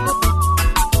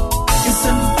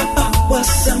 Asempa,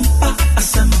 Asempa,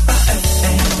 Asempa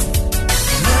FM.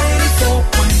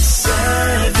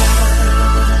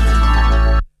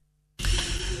 94.7.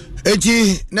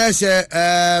 Eti na se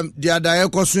dia da ye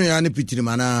koso ya ne pitiri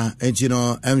mana enti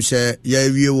no emse ya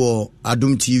wie wo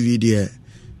Adum TV de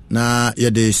na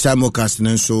ye de simulcast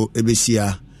ne so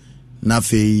ebesia na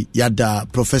fei yada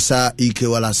Professor Ike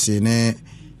Walase ne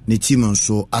team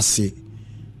so ase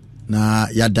na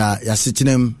yada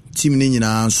yasetenem team ne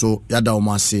nyina so yada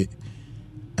o ase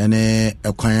ene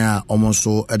ekwan a omo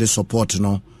so e de support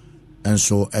no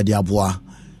enso e de aboa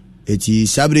eti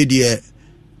sabre de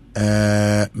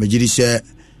mejiri se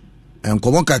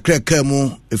enkomo kakra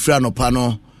mu efra no pa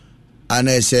no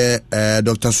ana se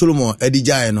Dr. Solomon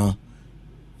Edijaye no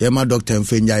yema Dr.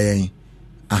 Mfenjaye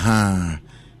aha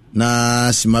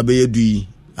na simabe yedui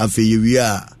afi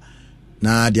yewia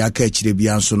na de aka chire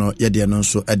bia nso no ye de no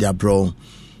nso e de abro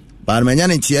ba manya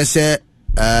ne tie se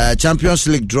Champions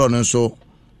League draw no nso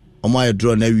omo aye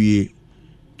draw na wie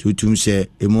tutum se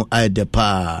emu aye de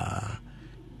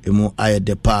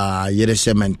pa yere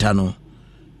se mentano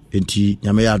enti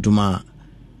nyame ya aduma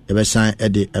ebesan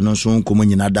ede eno nso nkomo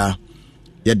nyina da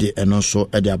ye de eno nso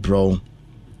e de abro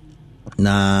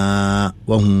na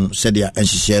wahu sedia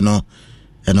enhihye no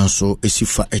eno nso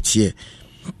esifa etie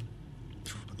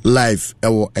live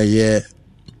ewo eye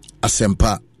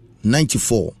Asempa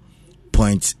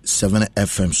 94.7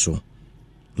 FM so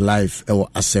live ewo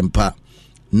Asempa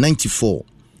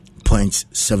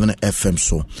 94.7 FM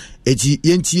so eti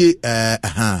yentie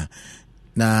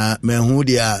na mehu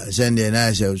dia send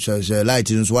na se light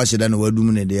nso wa sheda na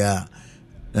wadum ne dia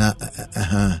na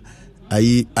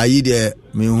ayi de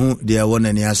mehu de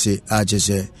wona ne ase a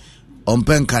chese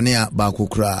ompen kanea ba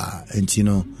kokura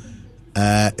entino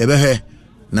ebehwe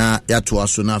na yato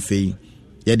aso na afei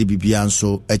yede bibia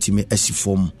nso atimi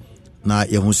asifom na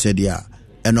yehu sedia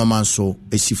enoma nso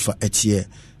esifa etie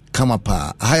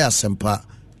kamapa higher sempa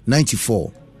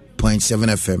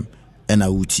 94.7 FM ena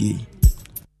utie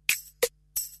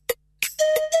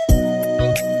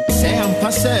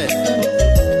Sempa se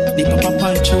di papa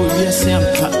pancho we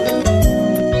sempa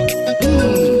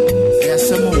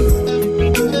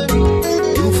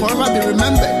you will forever be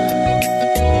remembered.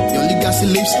 Your legacy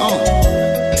lives on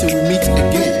till we meet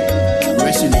again.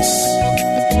 Rest in peace.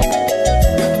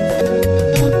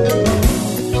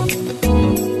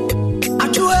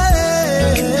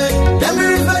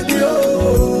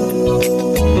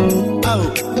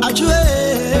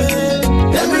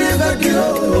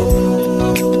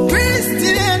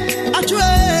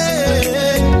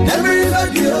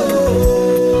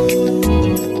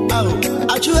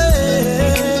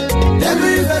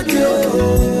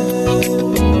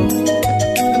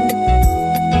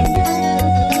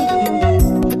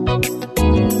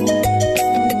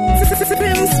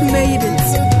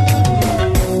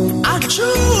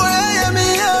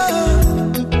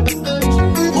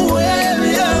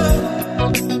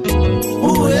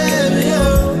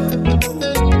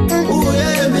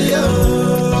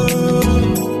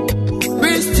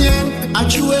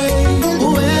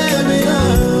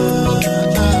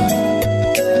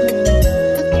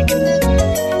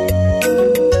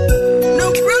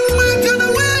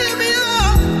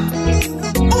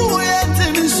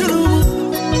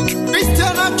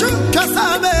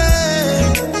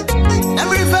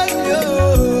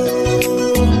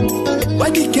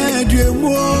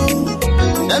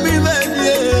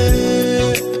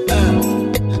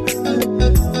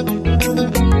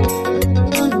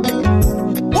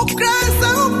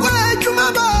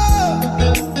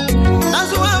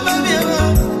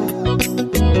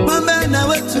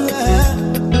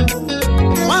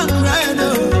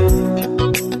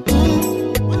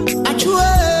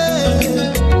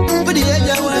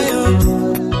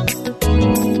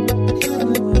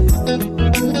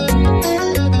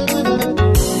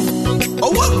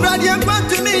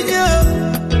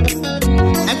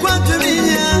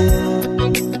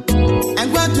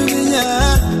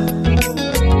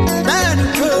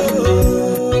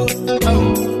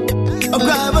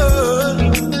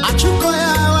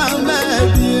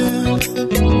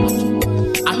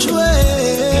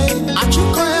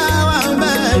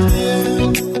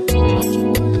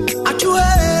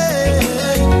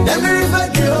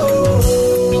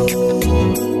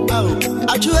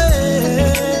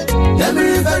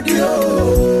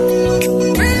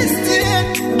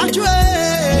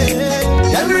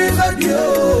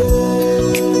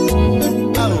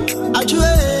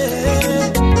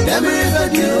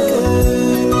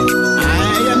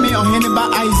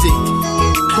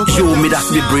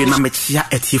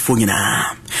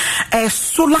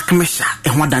 Solak mesha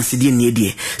ehwa dance die ne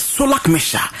die solak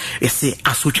mesha ese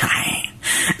asotwan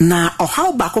na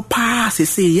ohaw ba ko pa se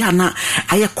ya na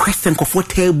aye question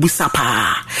comfortable busa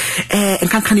pa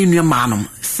enkanka ne nua manom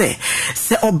se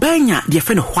obanya de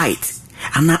fe no white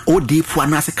ana odipu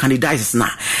ana se candidates na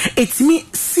etimi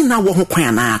sina wo ho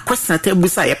kwan na question ta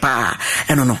busa ye pa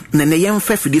eno no ne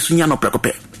yemfa fidi so nya no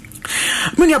prekope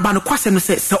many about the question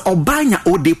say obanya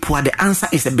odipu the answer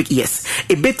is a big yes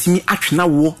e betimi atwena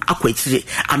wo akwachire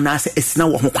ana se esina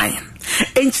wo ho kwan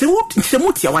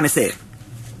enchemuti ya wane say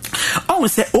oh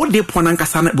say odipu na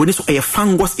nkasa na boni so e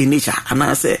fungus in nature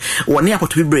ana se woni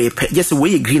akoto bibre just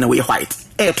we green and we white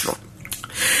etro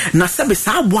na sebe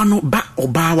saabwa no ba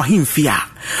oba wa himfia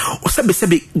o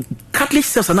sebe Catholic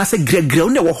cells ana se gregre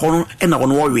ne wo ho no na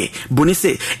wono wo we boni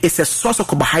say it's a source of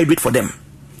carbohydrate for them.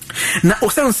 Na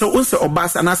osense onse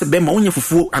obasa na se bema onye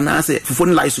fufu ana se fufu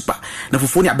ni lai super na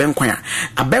fufu ni abenkwan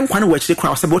no wachire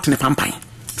kwa se botene pampan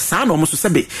saa na omuso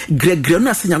sebe gregre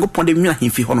no ase Nyankopon de nwina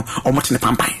himfi ho no omotene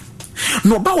pampan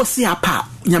no ba wo se apa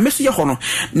nyameso ye ho no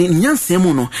ni nyansem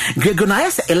mu no gregre no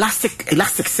ayese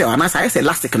elastic cell ana se ayese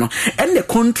elastic no and the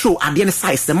control ade ne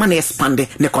size the man expand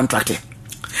ne contract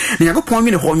na Nyankopon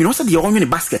nwene ho nwene so de nwene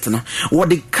basket no wo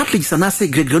de Catholics na say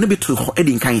gregre no betu ho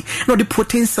edin kan no the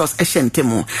protein cells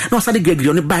ehentemo no so de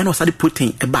gregre no buy no so de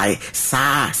protein e buy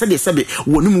saa se de sebe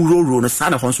wonum roro no saa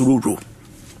na ho so roro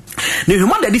na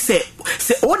human daddy say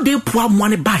all day poor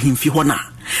money buy him fi ho na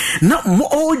mo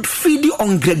old feed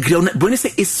on gregre no but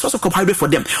say it's source of carbohydrate for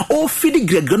them all feed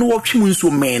gregre no wo twi mu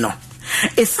nso me no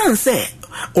esan say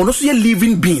ono so ye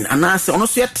living being anase ono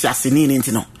so ye tiaseni ni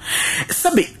ntino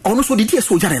sebe ono so didi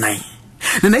so jare nan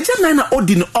na naija nan na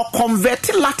odin o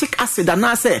convert lactic acid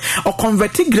anase o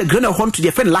convert gregrena hon to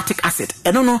the friend lactic acid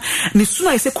eno no ni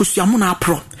suna ise kosuamu na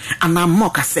apro ana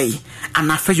moka sei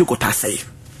ana fejogota sei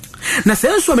na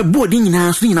senso me bodi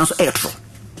nyina so etro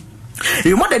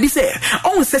you mother this say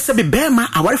on se be bema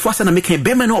awari for say na make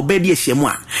bema na obedi ehyiemu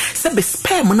a se be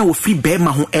sperm na wo free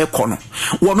bema ho ekọ no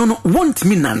wono no want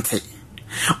me nante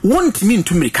want me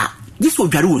ntumirika this wo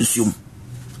dware wonsuom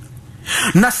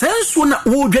na senso na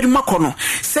wo dware makọ no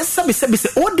se be se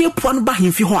ode po no ba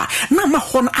hemfi ho a na ma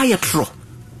ho no ayetro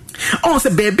on se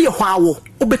baby ho awo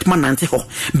obetuma nante ho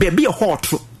baby ho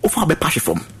otro ofa be pashe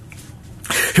from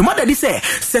Human daddy say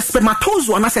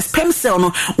spermatozoa na sperm cell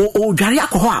no o dware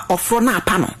akọ a ofro na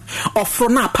apa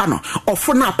no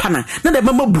na de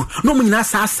mamabu no mu nyina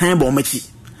sa san ba o machi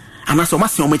ana so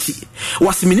masen o machi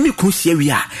wase minimi kun hia wi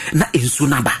a na ensu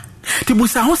na ba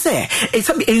tibusa ho say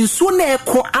esabi ensu na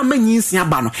ekọ amanyinsia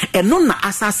ba no eno na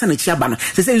asasa na chi aba no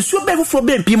se ensu be foforo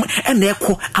be mpim na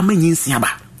ekọ amanyinsia ba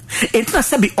Entina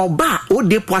sebi oba o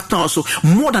de poatan so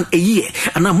more than a year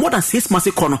and more than 6 months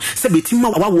ekono sebi tima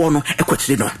wawo no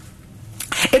ekotire no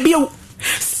ebia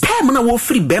sperm na wo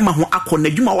free bema ho akọ na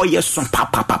dwuma wo ye so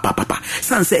papa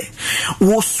sanse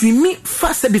wo swimi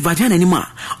fa sebi vagina ni ma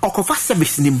okofa sebi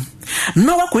sinim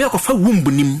na wakoye okofa womb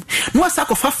nim na wasa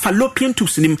okofa fallopian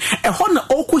tubes nim ho na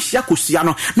okohia kosia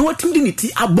no na watimdi ni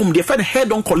ti abom de fa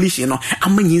head on collision no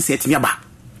amanyin se timi aba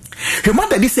Human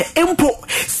daddy say empo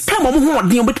sperm mo ho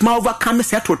odin obetima overcome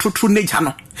se true nature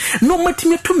no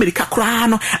matimi to mirika kra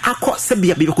no akọ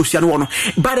sebia bi kosia no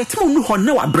but etimo nu ho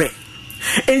na wabre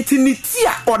entiniti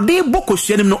a ode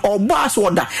bokosia nim no obo aso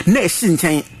oda na ehyi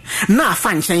nchen na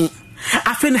afa nchen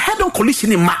afen head on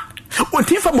collision ma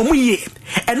ontin fa mo ye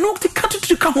eno ti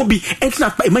katutu ka ho bi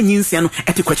entina pa emanyinsia no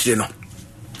etikwachire no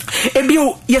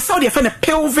ebio yesaw de fe na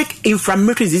pelvic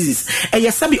inflammatory disease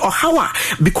yesabi or how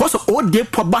because of all the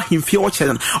poba himfie o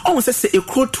chelen on say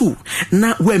ekro tu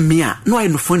na wa mia no ay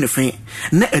no fon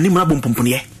na anim na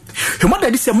bompompone Human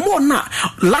daddy say more na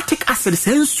lactic acid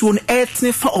sensuo no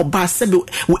etne fa oba sabi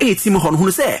wo 18 ho no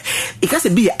say e ka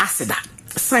say be acid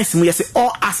science mu say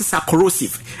all acids are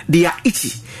corrosive, they are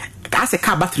itchy. That's a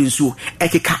car battery so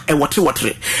ekeka e water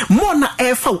more na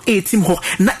e fa 18 ho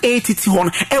na 80 ho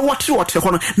e water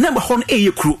ho na ba ho e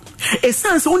yekru e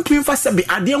sense wontimi fa sabi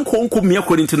ade nkonko me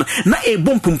akorinti no na e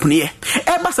bompumpune e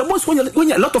ba sa boss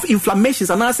when a lot of inflammations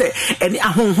and I say any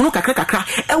ahonhono kakra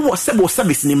e wo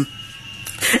service nim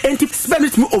enti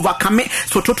spirit me overcome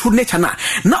so true nature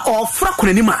na ofra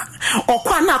konanima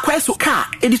okwa na akwa so car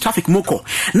edi traffic moko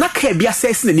na ka bia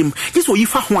ses nanim jiso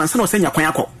yifa ho ansa na osanya kwan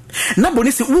akọ na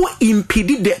bonisi wo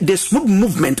impede the smooth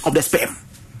movement of the sperm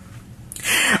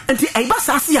enti aiba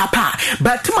sase ya pa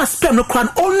but my sperm no kwan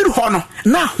only ho no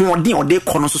na hoden ode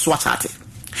kọ no so achate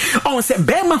on say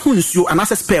bema ho nsuo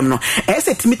anasa sperm no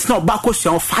ese timit na obako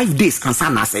so 5 days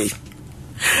ansa na say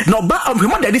no ba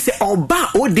human daddy say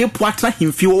oba o de poatra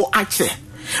himfio ache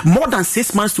more than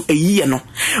 6 months to a year no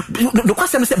the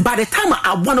question say by the time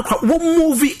I want to wo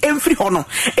movie every hono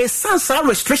a sans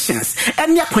restrictions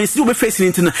and ya kwansi we facing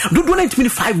into no do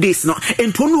 5 days no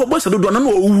ento no obo so do no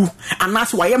owu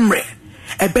anas wa yemre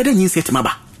e better nyin set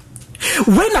maba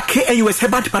when a KNUS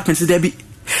herbal department there be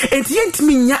enti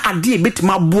yentimi nya ade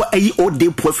betima bo ayi o de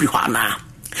po afri ho ana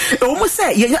almost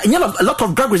say a lot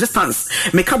of drug resistance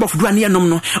make up of drug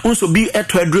no also be a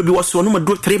to a drug be was no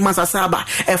 3 months asaba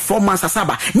 4 months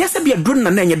asaba nya say be a drug na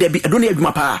nya de be adon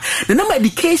adwuma pa the number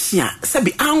education say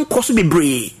be anko so be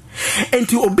brave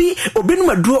enti obi no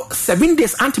maduro 7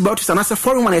 days antibiotics and as a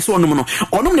foreign one so no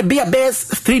onom ne be a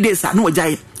best 3 days no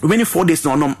ojai remaining 4 days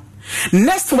no onom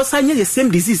next was anya the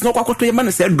same disease no kwakoto ye man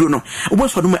say duro no obo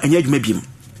so no anya adwuma biem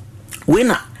we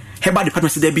na herbal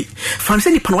department say be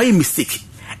fancy ni pano mistake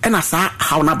and asa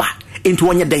how na ba into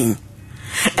one den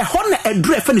e hon e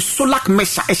dre fa ni solar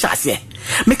measure e sha ase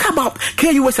make about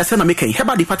KUS ase na make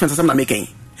herbal department ase na make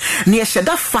ni e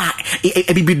sheda fa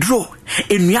e bibidro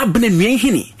enua bene nua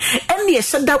hini ene e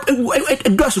sheda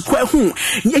do asukwa hu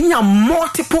nya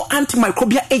multiple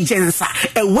antimicrobial agents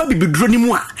e wa bibidro ni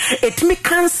mu a etimi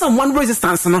cancer one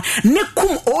resistance no ne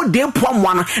kum o de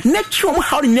poamwa no ne twom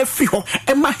how ni afi ho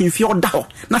e ma himfi oda ho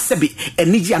na sebi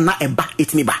enigi na eba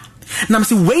etimi ba nam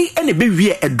si way ene be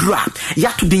wie edura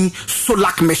ya to din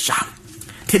solac measure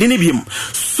tedini biem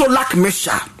solac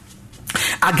measure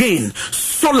again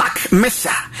solac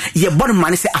measure ye bon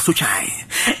man se asochan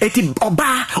eti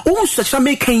oba o nsucha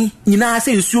mekan nyina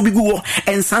se nsuo bi guwo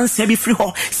ensanse bi free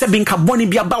ho se bin carbon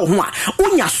bi aba ho a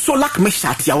onya solac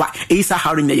measure tiawa e isa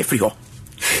haru nya ye free ho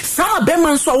sa be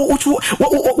man so wo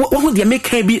de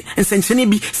make bi nsenchene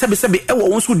bi sebe e wo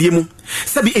won so de mu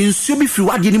sebe ensuo bi fi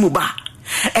wade ni mu ba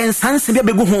ensanse bi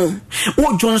begu ho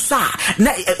wo jonsa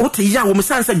na what ya wo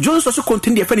msanse jonso so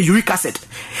contain the uric acid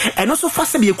and also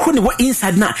fast be ekro ne wo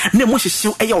inside na mo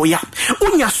hyehye eye wo ya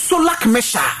unya Solac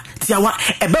Mesha tiawa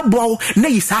ebebo na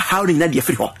yisa hawri na de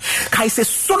firi ho kai se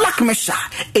Solac Mesha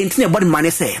enti na body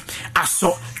man say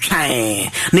aso twan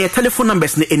na your telephone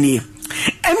numbers na eni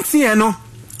MTN no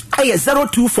aye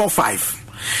 0245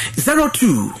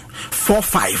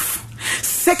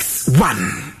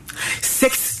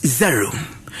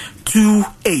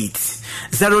 616028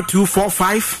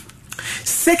 0245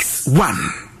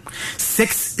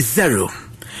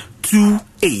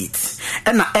 616028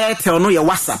 and Airtel no your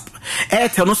WhatsApp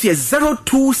Airtel no say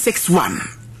 0261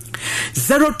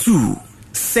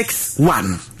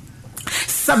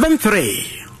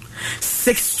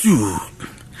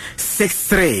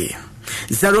 736263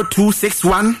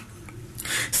 0261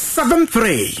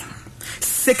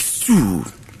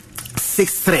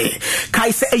 736263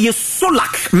 kai se eye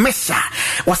Solac Mesha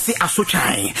wase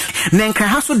asochan nenka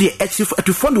ha so de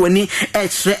atufo de wani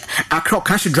ehre akro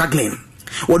cash draglin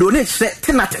wodo ne ehre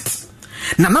tenatet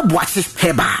Nana Boache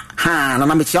Heba ha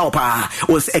nana mechia opa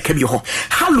was ekebi ho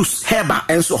Halus Heba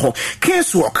enso ho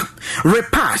Kingswalk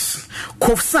Repass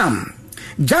Kofsam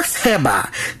Jax Heba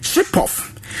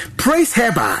Chipoff Praise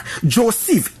Heba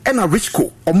Joseph Ena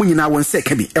Richco omunyina won se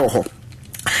ekebi e ho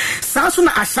Sanso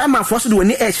na ashama force do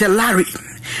ni eche Larry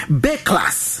Bay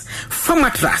Class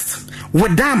Pharmatrust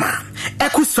Wedama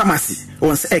Ecus Pharmacy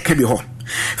won se ekebi ho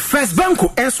First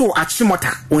Banko enso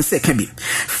achimota won se ekebi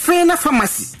Fena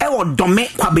Pharmacy ewo dome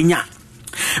kwabenya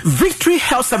Victory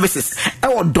Health Services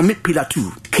ewo dome pillar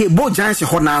 2 Kebo Giants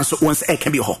ho na so won se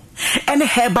ekebi ho any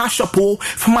herbal shop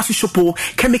pharmacy shop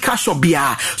chemical shop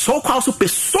bia so kwa so pe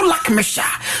Solac Mesha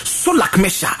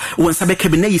won se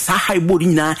ekebi na yisa high body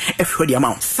na efhodi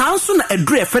amount sanso na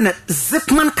edru efe na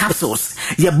Zipman capsules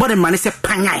ye body man se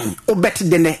panyan obet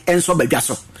de ne enso badwa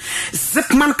so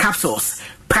Zipman capsules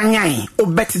panyan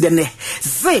obet de ne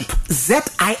zip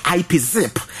ZIP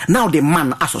zip now the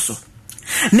man asoso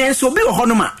nenso bi ho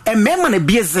no ma emema na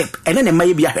bie zip ene ne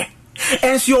maye bia hwe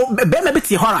enso be me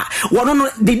beti hora wono no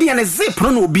didi ya ne zip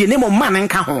no obi ne mo man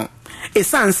nka ho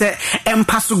esanse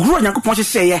empasogro nyankopon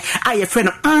hyehye aye fe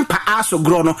no ampa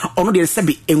asogro no ono de se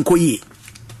bi enkoyi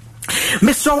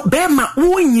Mr. Bema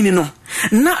wonyini no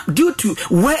na due to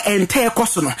where entire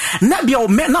cost no na bia o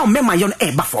me na o mema yon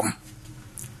eba form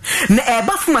na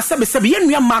eba form asebe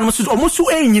yenua man mo so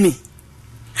omoso enyini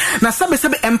na sabe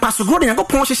empasogro de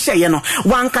yakopon hyehye no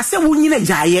wankase wonyina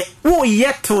gyaye wo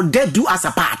yet to they do as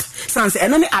a part sans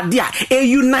enane ade a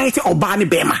unite oba ne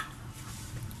bema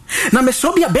na me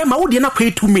so bia bema wo de na kwa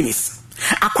 2 minutes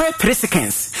akwa 3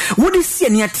 seconds wo de sie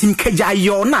ne atim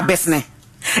kagyayo na besne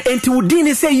enti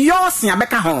wudini say yosin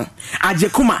abeka ho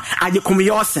ajekum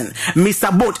yosin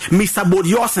Mr. Boat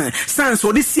yosin sans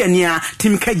wo de sie ne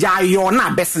atim kagyayo na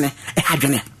besne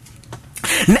adwene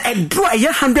na edro aye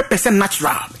 100%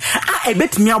 natural a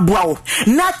ebetimi aboa wo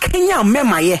na Kenya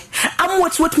memaye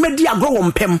amwot medi agro wo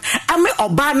mpem ame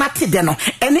oba na tede no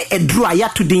ene edro aye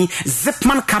to din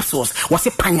Zipman capsules was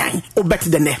a panyan obet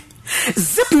de ne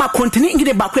Zipman contain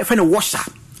ingredient ba ko efe ne washer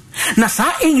na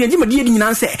sa ingredient ma die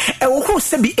nyina nse e wo ho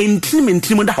se bi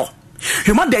entinimentim da ho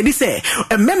human daddy say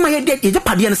memaye de ye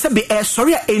pade ne se bi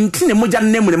sorry entine moja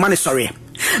ne mu ne ma ne sorry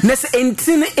Nese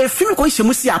entine efimi ko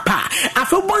hyemu si apa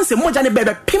afebonse moja ne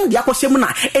bebe pim dia ko hyemu na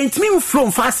entimi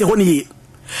mfrom fase ho ne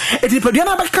etipadua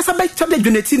na bakasa ba chade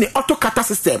dwuneti ne autocata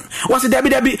system was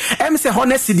debi se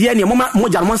honest dia ne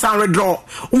moja mo san redraw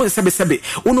umo sebe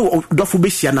uno dofo be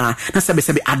hia na sebe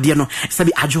ade no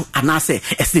sebe ajo anase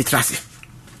esne trase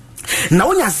na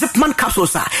wonya Zipman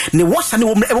capsules ne washa ne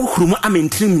wo hurumu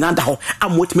amentrim na da ho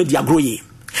amot media groye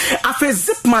afa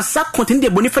Zipman sa contain the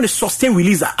bonifa sustain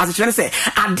releaser as it say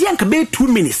ade anka be 2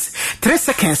 minutes 3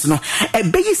 seconds no e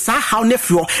be yi sa how ne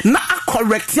fio na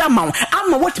correct amount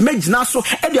ama what make na so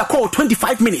e dey call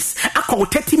 25 minutes call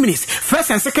 30 minutes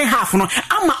first and second half no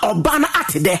ama oba na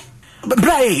atede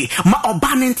brai ma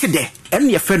oba na ntede en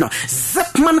ye fe no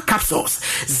Zipman capsules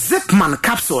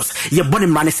ye boni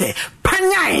man say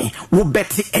panyan wo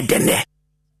beti edene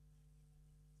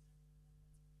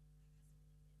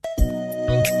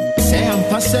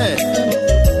Say,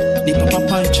 the papa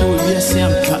pancho will be a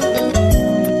sampa.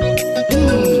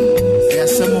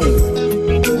 Yes, you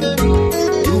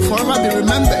will forever be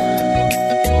remembered.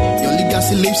 Your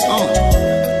legacy lives on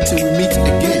till we meet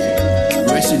again.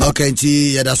 Okay,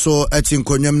 nti yada so etin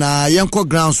konwem na yenko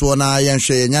grounds wo na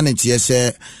yenhwe yenya ne tie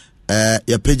se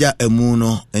ya peja emu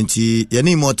no nti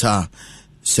yene mota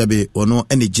sebe ono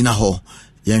ene gina ho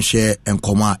yɛnhwɛ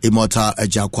nkɔmɔ a Immortal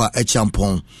Ajakwa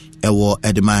Echampon ɛwɔ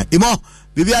Edema Imo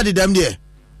bibi adi dem deɛ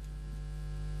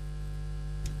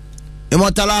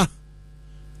Immortala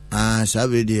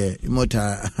sabe deɛ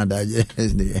Immortal adaje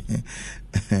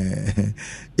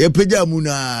ye peja mu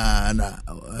na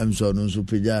I'm so no so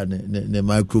peja ne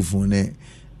microphone ne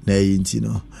na yinti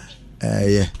no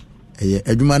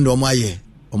adwuma ndo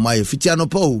omaye fitia no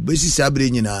paw besi sabre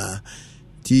nyina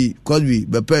ti Cosby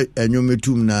bepe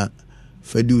enyometum na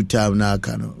fadu time na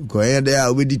aka no ko yede a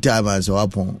obedi time as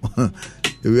wapon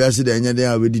we are say yede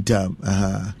a obedi time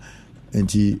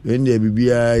enti when dey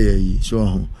bibia yi so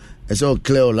ho so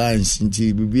clear lines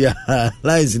nti bibia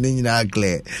lines ni nyina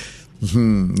clear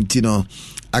nti no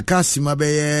akasima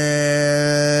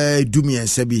beye dumie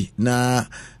sebi na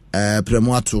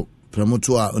premoto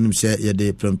a onim se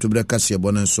yede premto breka se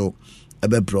bono so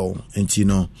ebebro enti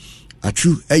no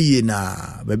atwu aye na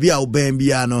baabi a oban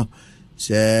bia no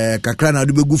se kakra na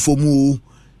do begu fomu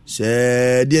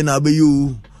se de na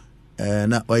abeyu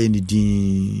na oye ni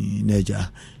din naja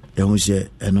ehu se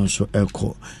eno so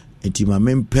eko enti ma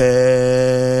mempe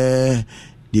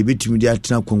de bitimi de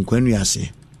atena konkwanu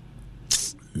ase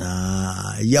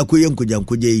na yakoye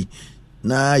nkojankoje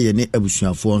na ye ne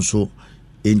abusuafo nso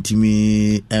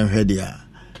entimi enhwede a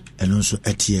eno so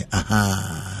etie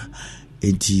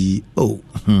enti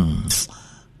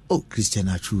Christian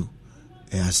Achu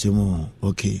asemo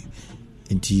okay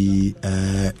enti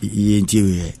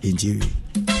enti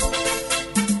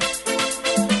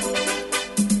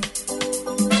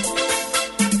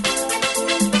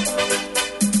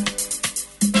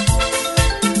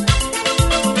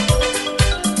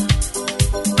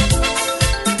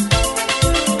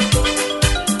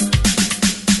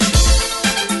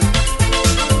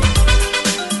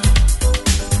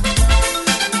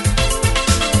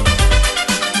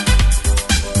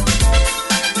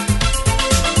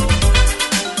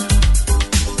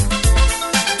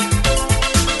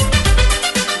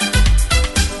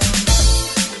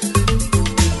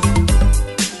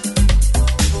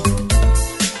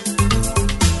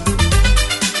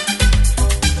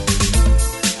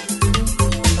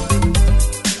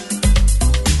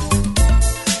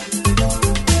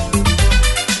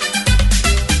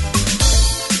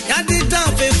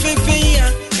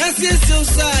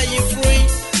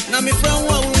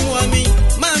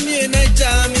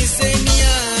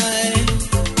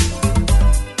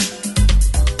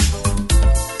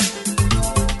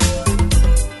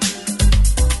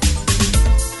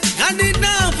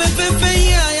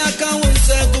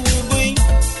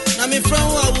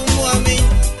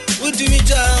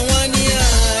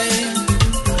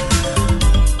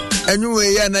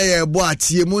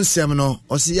tie mu nsɛm no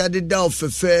ɔse yɛdeda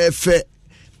ofefefe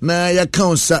na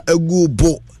yɛkaunsa agu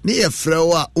bo ne yɛfrɛ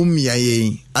wo a umia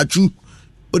yɛn atwu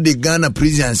ode Ghana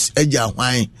prisons agya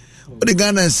hwan ode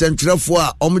Ghana nsɛntwerɛfo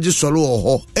a ɔmgye sɔre wɔ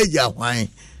hɔ agya hwan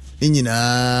ne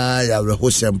nyinaa yɛawerɛho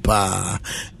sɛm paa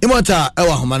Immortal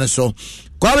ɛwɔ ahoma no so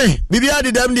Kwame bibia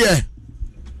de dam deɛ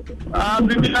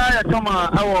bibia yɛ kama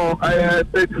ɛwɔ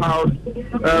State House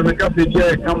meka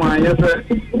fɛgye kama yɛsɛ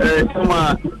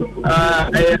kama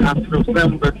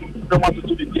afrosem but don't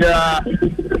to be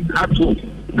ato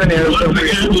sene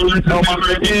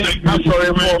sorry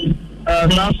for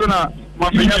national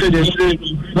mafenya de say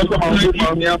Dr. Mahmoud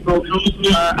Bawumia so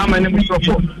amani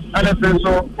musofo and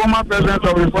so former president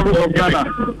of the Republic of Ghana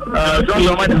John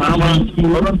Dramani Mahama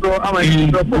also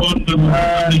amani musofo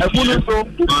ebunu so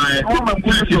one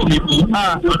ebunu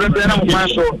so president na mo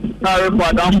so na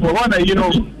report down for one mo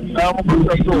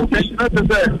so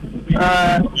say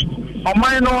ọmọ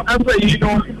no ẹfẹ yìí no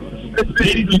ẹsẹ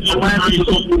ọmọ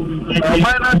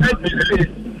no ẹsẹ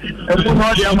ẹfun náà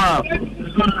ọdí ẹmà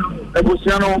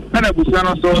ẹbùsíánù ẹnna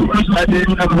ẹbùsíánù so ẹdí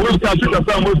ẹbùsí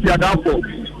àtúntàfẹ àmọsí àdáfọ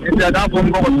ẹdí àdáfọ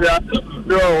nkọmọsíà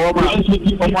bí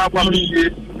ọmọ akwamíyé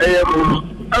ẹyẹ bò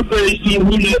ẹfẹ yìí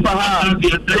nípa ha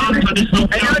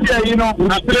ẹyẹ ọdí ẹyìn no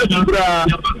àtẹrẹ dùbúrà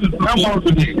ẹmọ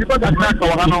nípa kàkiri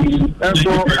àkàwọ ha no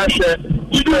ẹnso ẹsẹ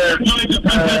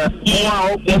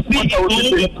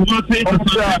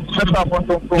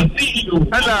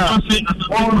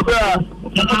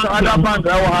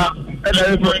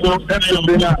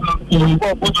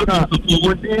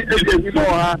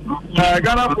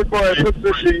Ghana Football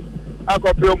Association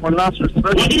akɔpɛ mu last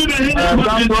expression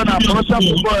sambo na promotion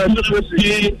football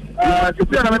association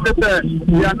kìsì yẹn na mẹtẹ sẹ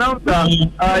the announcer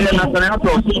yẹ Nathan Ato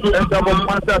ẹsẹ ọmọ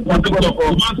mọmọsẹ àtúntò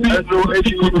ẹsọ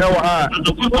èyí ẹwọ ha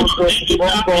ọsọ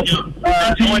ọkọ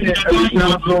wọn yẹ ẹbùsùn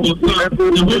ẹsọ ẹsọ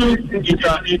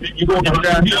ìgbìta ìgbò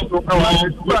kàkà ẹsọ ẹwọ ha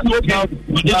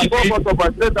fọwọ́sọ bá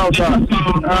state house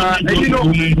èyí nù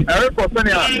ẹ̀rí kọ̀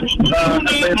sẹ́ni à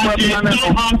ẹ̀fẹ̀ ìfọ̀ ẹ̀fẹ̀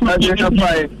ẹ̀fẹ̀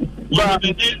ẹ̀fẹ̀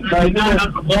but I know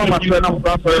all my friends are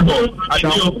profitable. I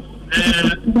don't.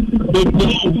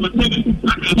 We'll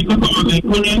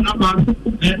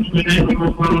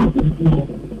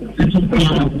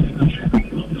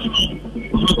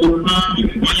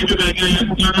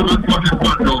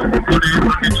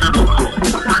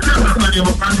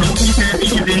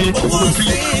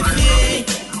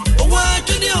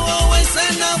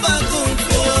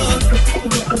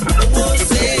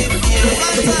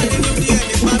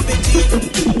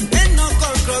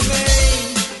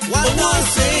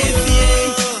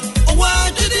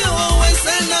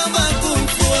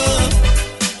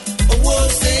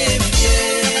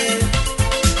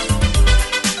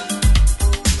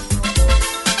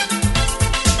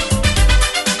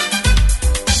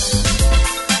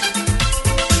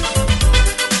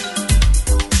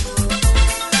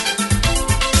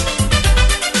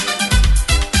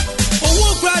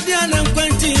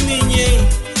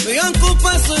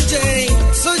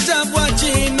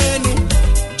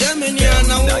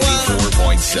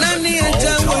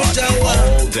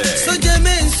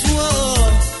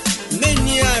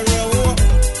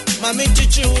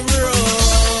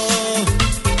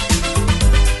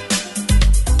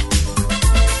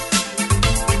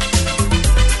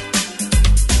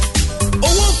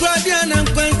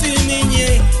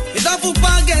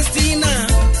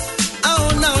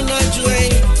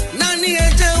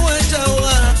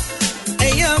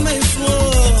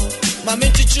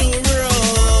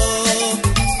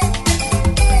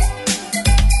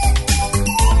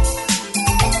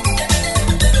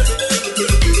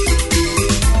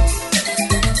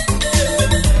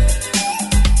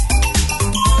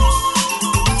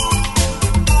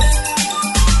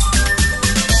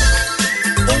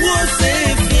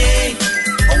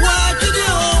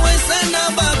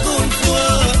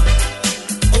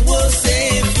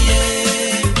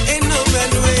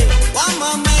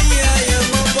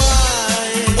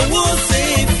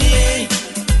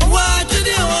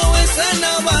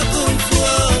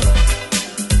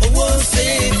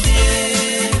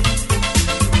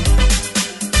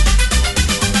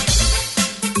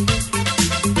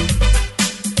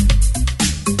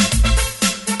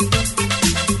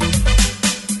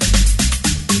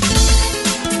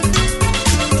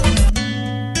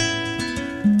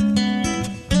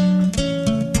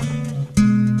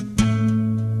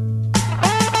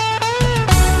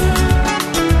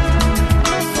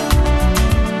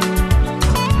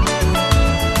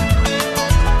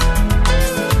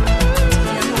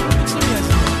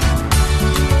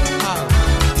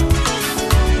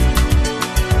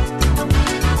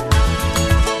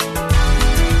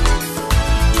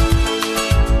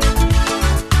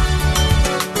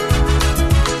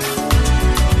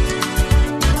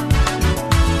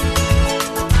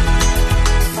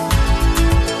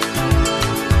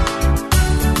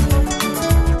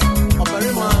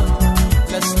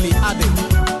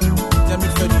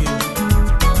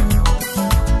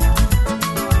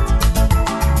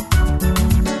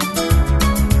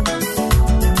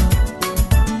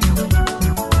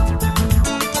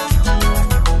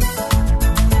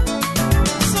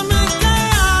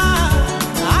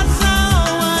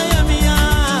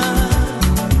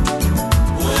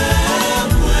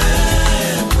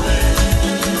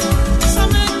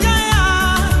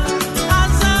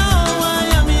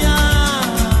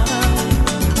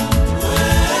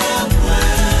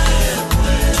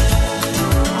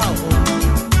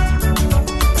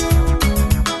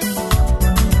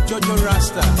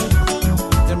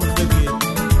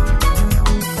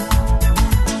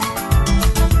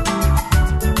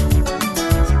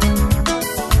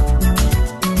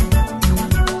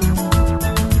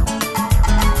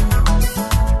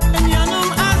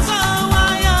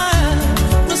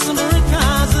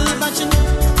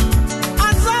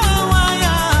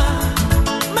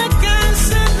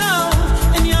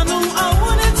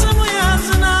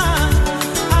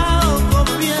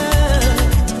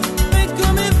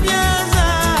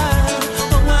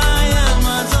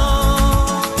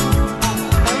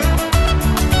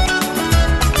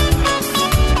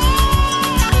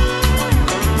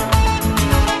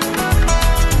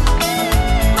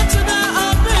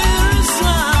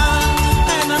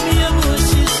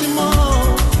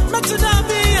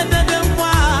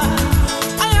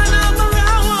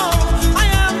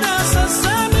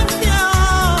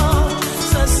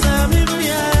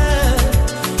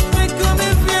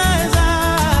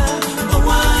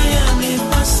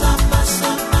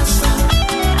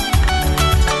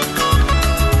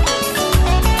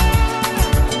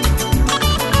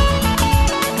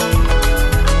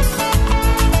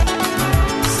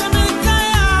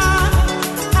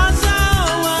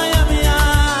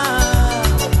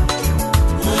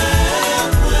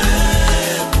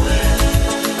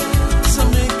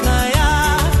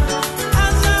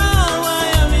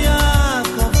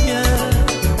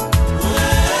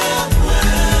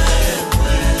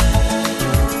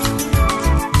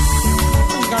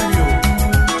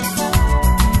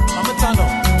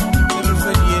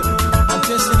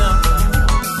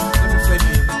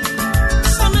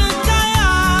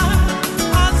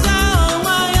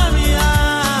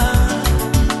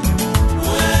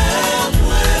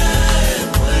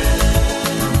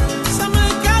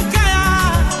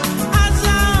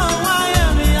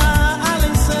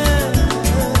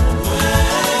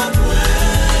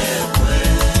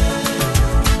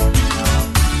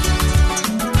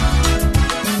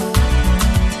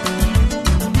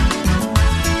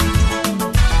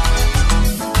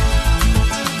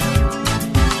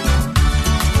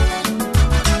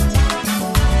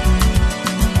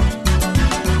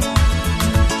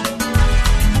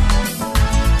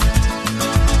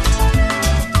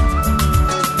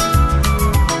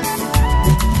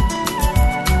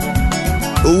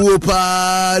owuo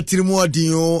paa tirimu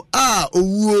ɔden o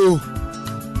owuo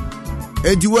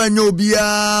enti wanyo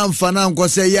obiara mfa na nkɔ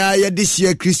sɛ yɛde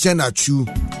hyɛ Christian Achu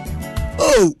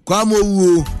kwamo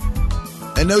owuo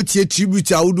ɛna wotie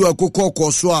tribute awudu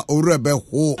akokɔ so a owurɛ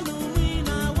bɛho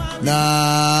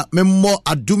na memmo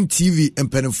Adum TV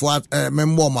mpanifo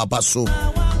memmo maba so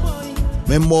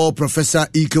memmo Professor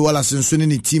Ike Wallace nso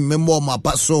ne team memmo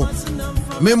maba so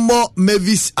memmo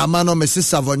Mavis Amano Mrs.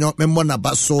 Savonyo memmo na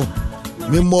baso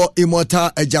memmo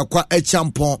Immortal Ejakwa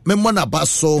Echampon memmo na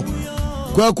baso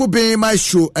kwaku be my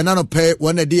show enano pay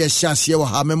one day hyase wo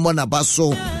ha memmo na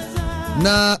baso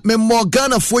na memmo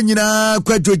Ghana fo nyina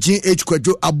kwadwo Jin H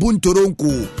kwadwo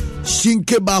Abuntoronko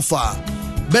Shinke Bafa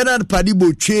Bernard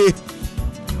Padibo Twe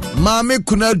Mame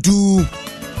Kunadu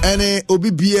ene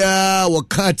obi bia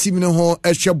waka team ne ho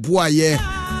ehwe boaye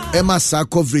ema sa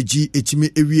coverage etimi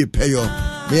ewie peyo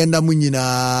me enda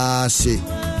munyina se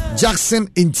Jackson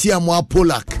Intiamwa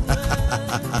Polak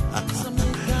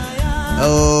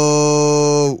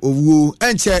owu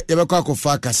enche yebekwa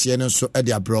akofa kase ne so e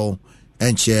dia bro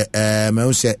enche me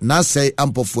hu se na sei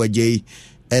ampofo agei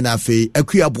ena afei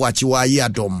akua boachi wa yi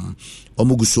adom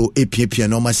omuguso epiepie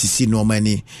no masisi no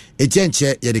mani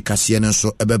ejenche yede kase ne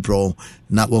so ebebro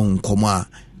na won komo a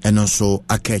eno so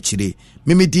aka chire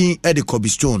mimidin ede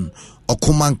Cobblestone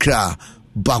okomankra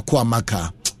bako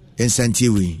amaka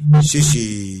ensantiwi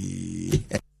shishi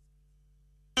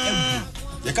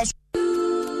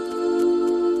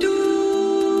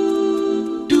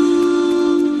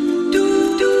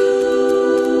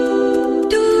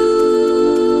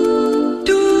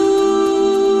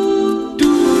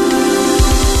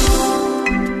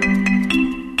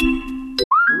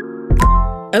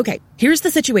Okay, here's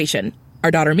the situation. Our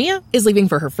daughter Mia is leaving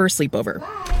for her first sleepover.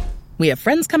 We have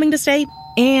friends coming to stay,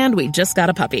 and we just got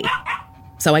a puppy.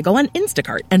 So I go on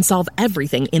Instacart and solve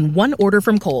everything in one order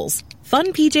from Kohl's.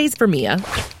 Fun PJs for Mia.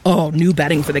 New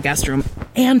bedding for the guest room.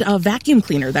 And a vacuum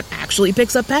cleaner that actually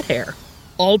picks up pet hair.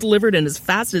 All delivered in as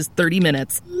fast as 30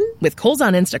 minutes. With Kohl's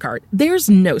on Instacart, there's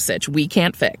no such we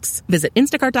can't fix. Visit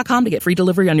instacart.com to get free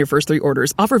delivery on your first 3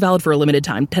 orders. Offer valid for a limited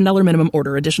time. $10 minimum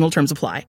order. Additional terms apply.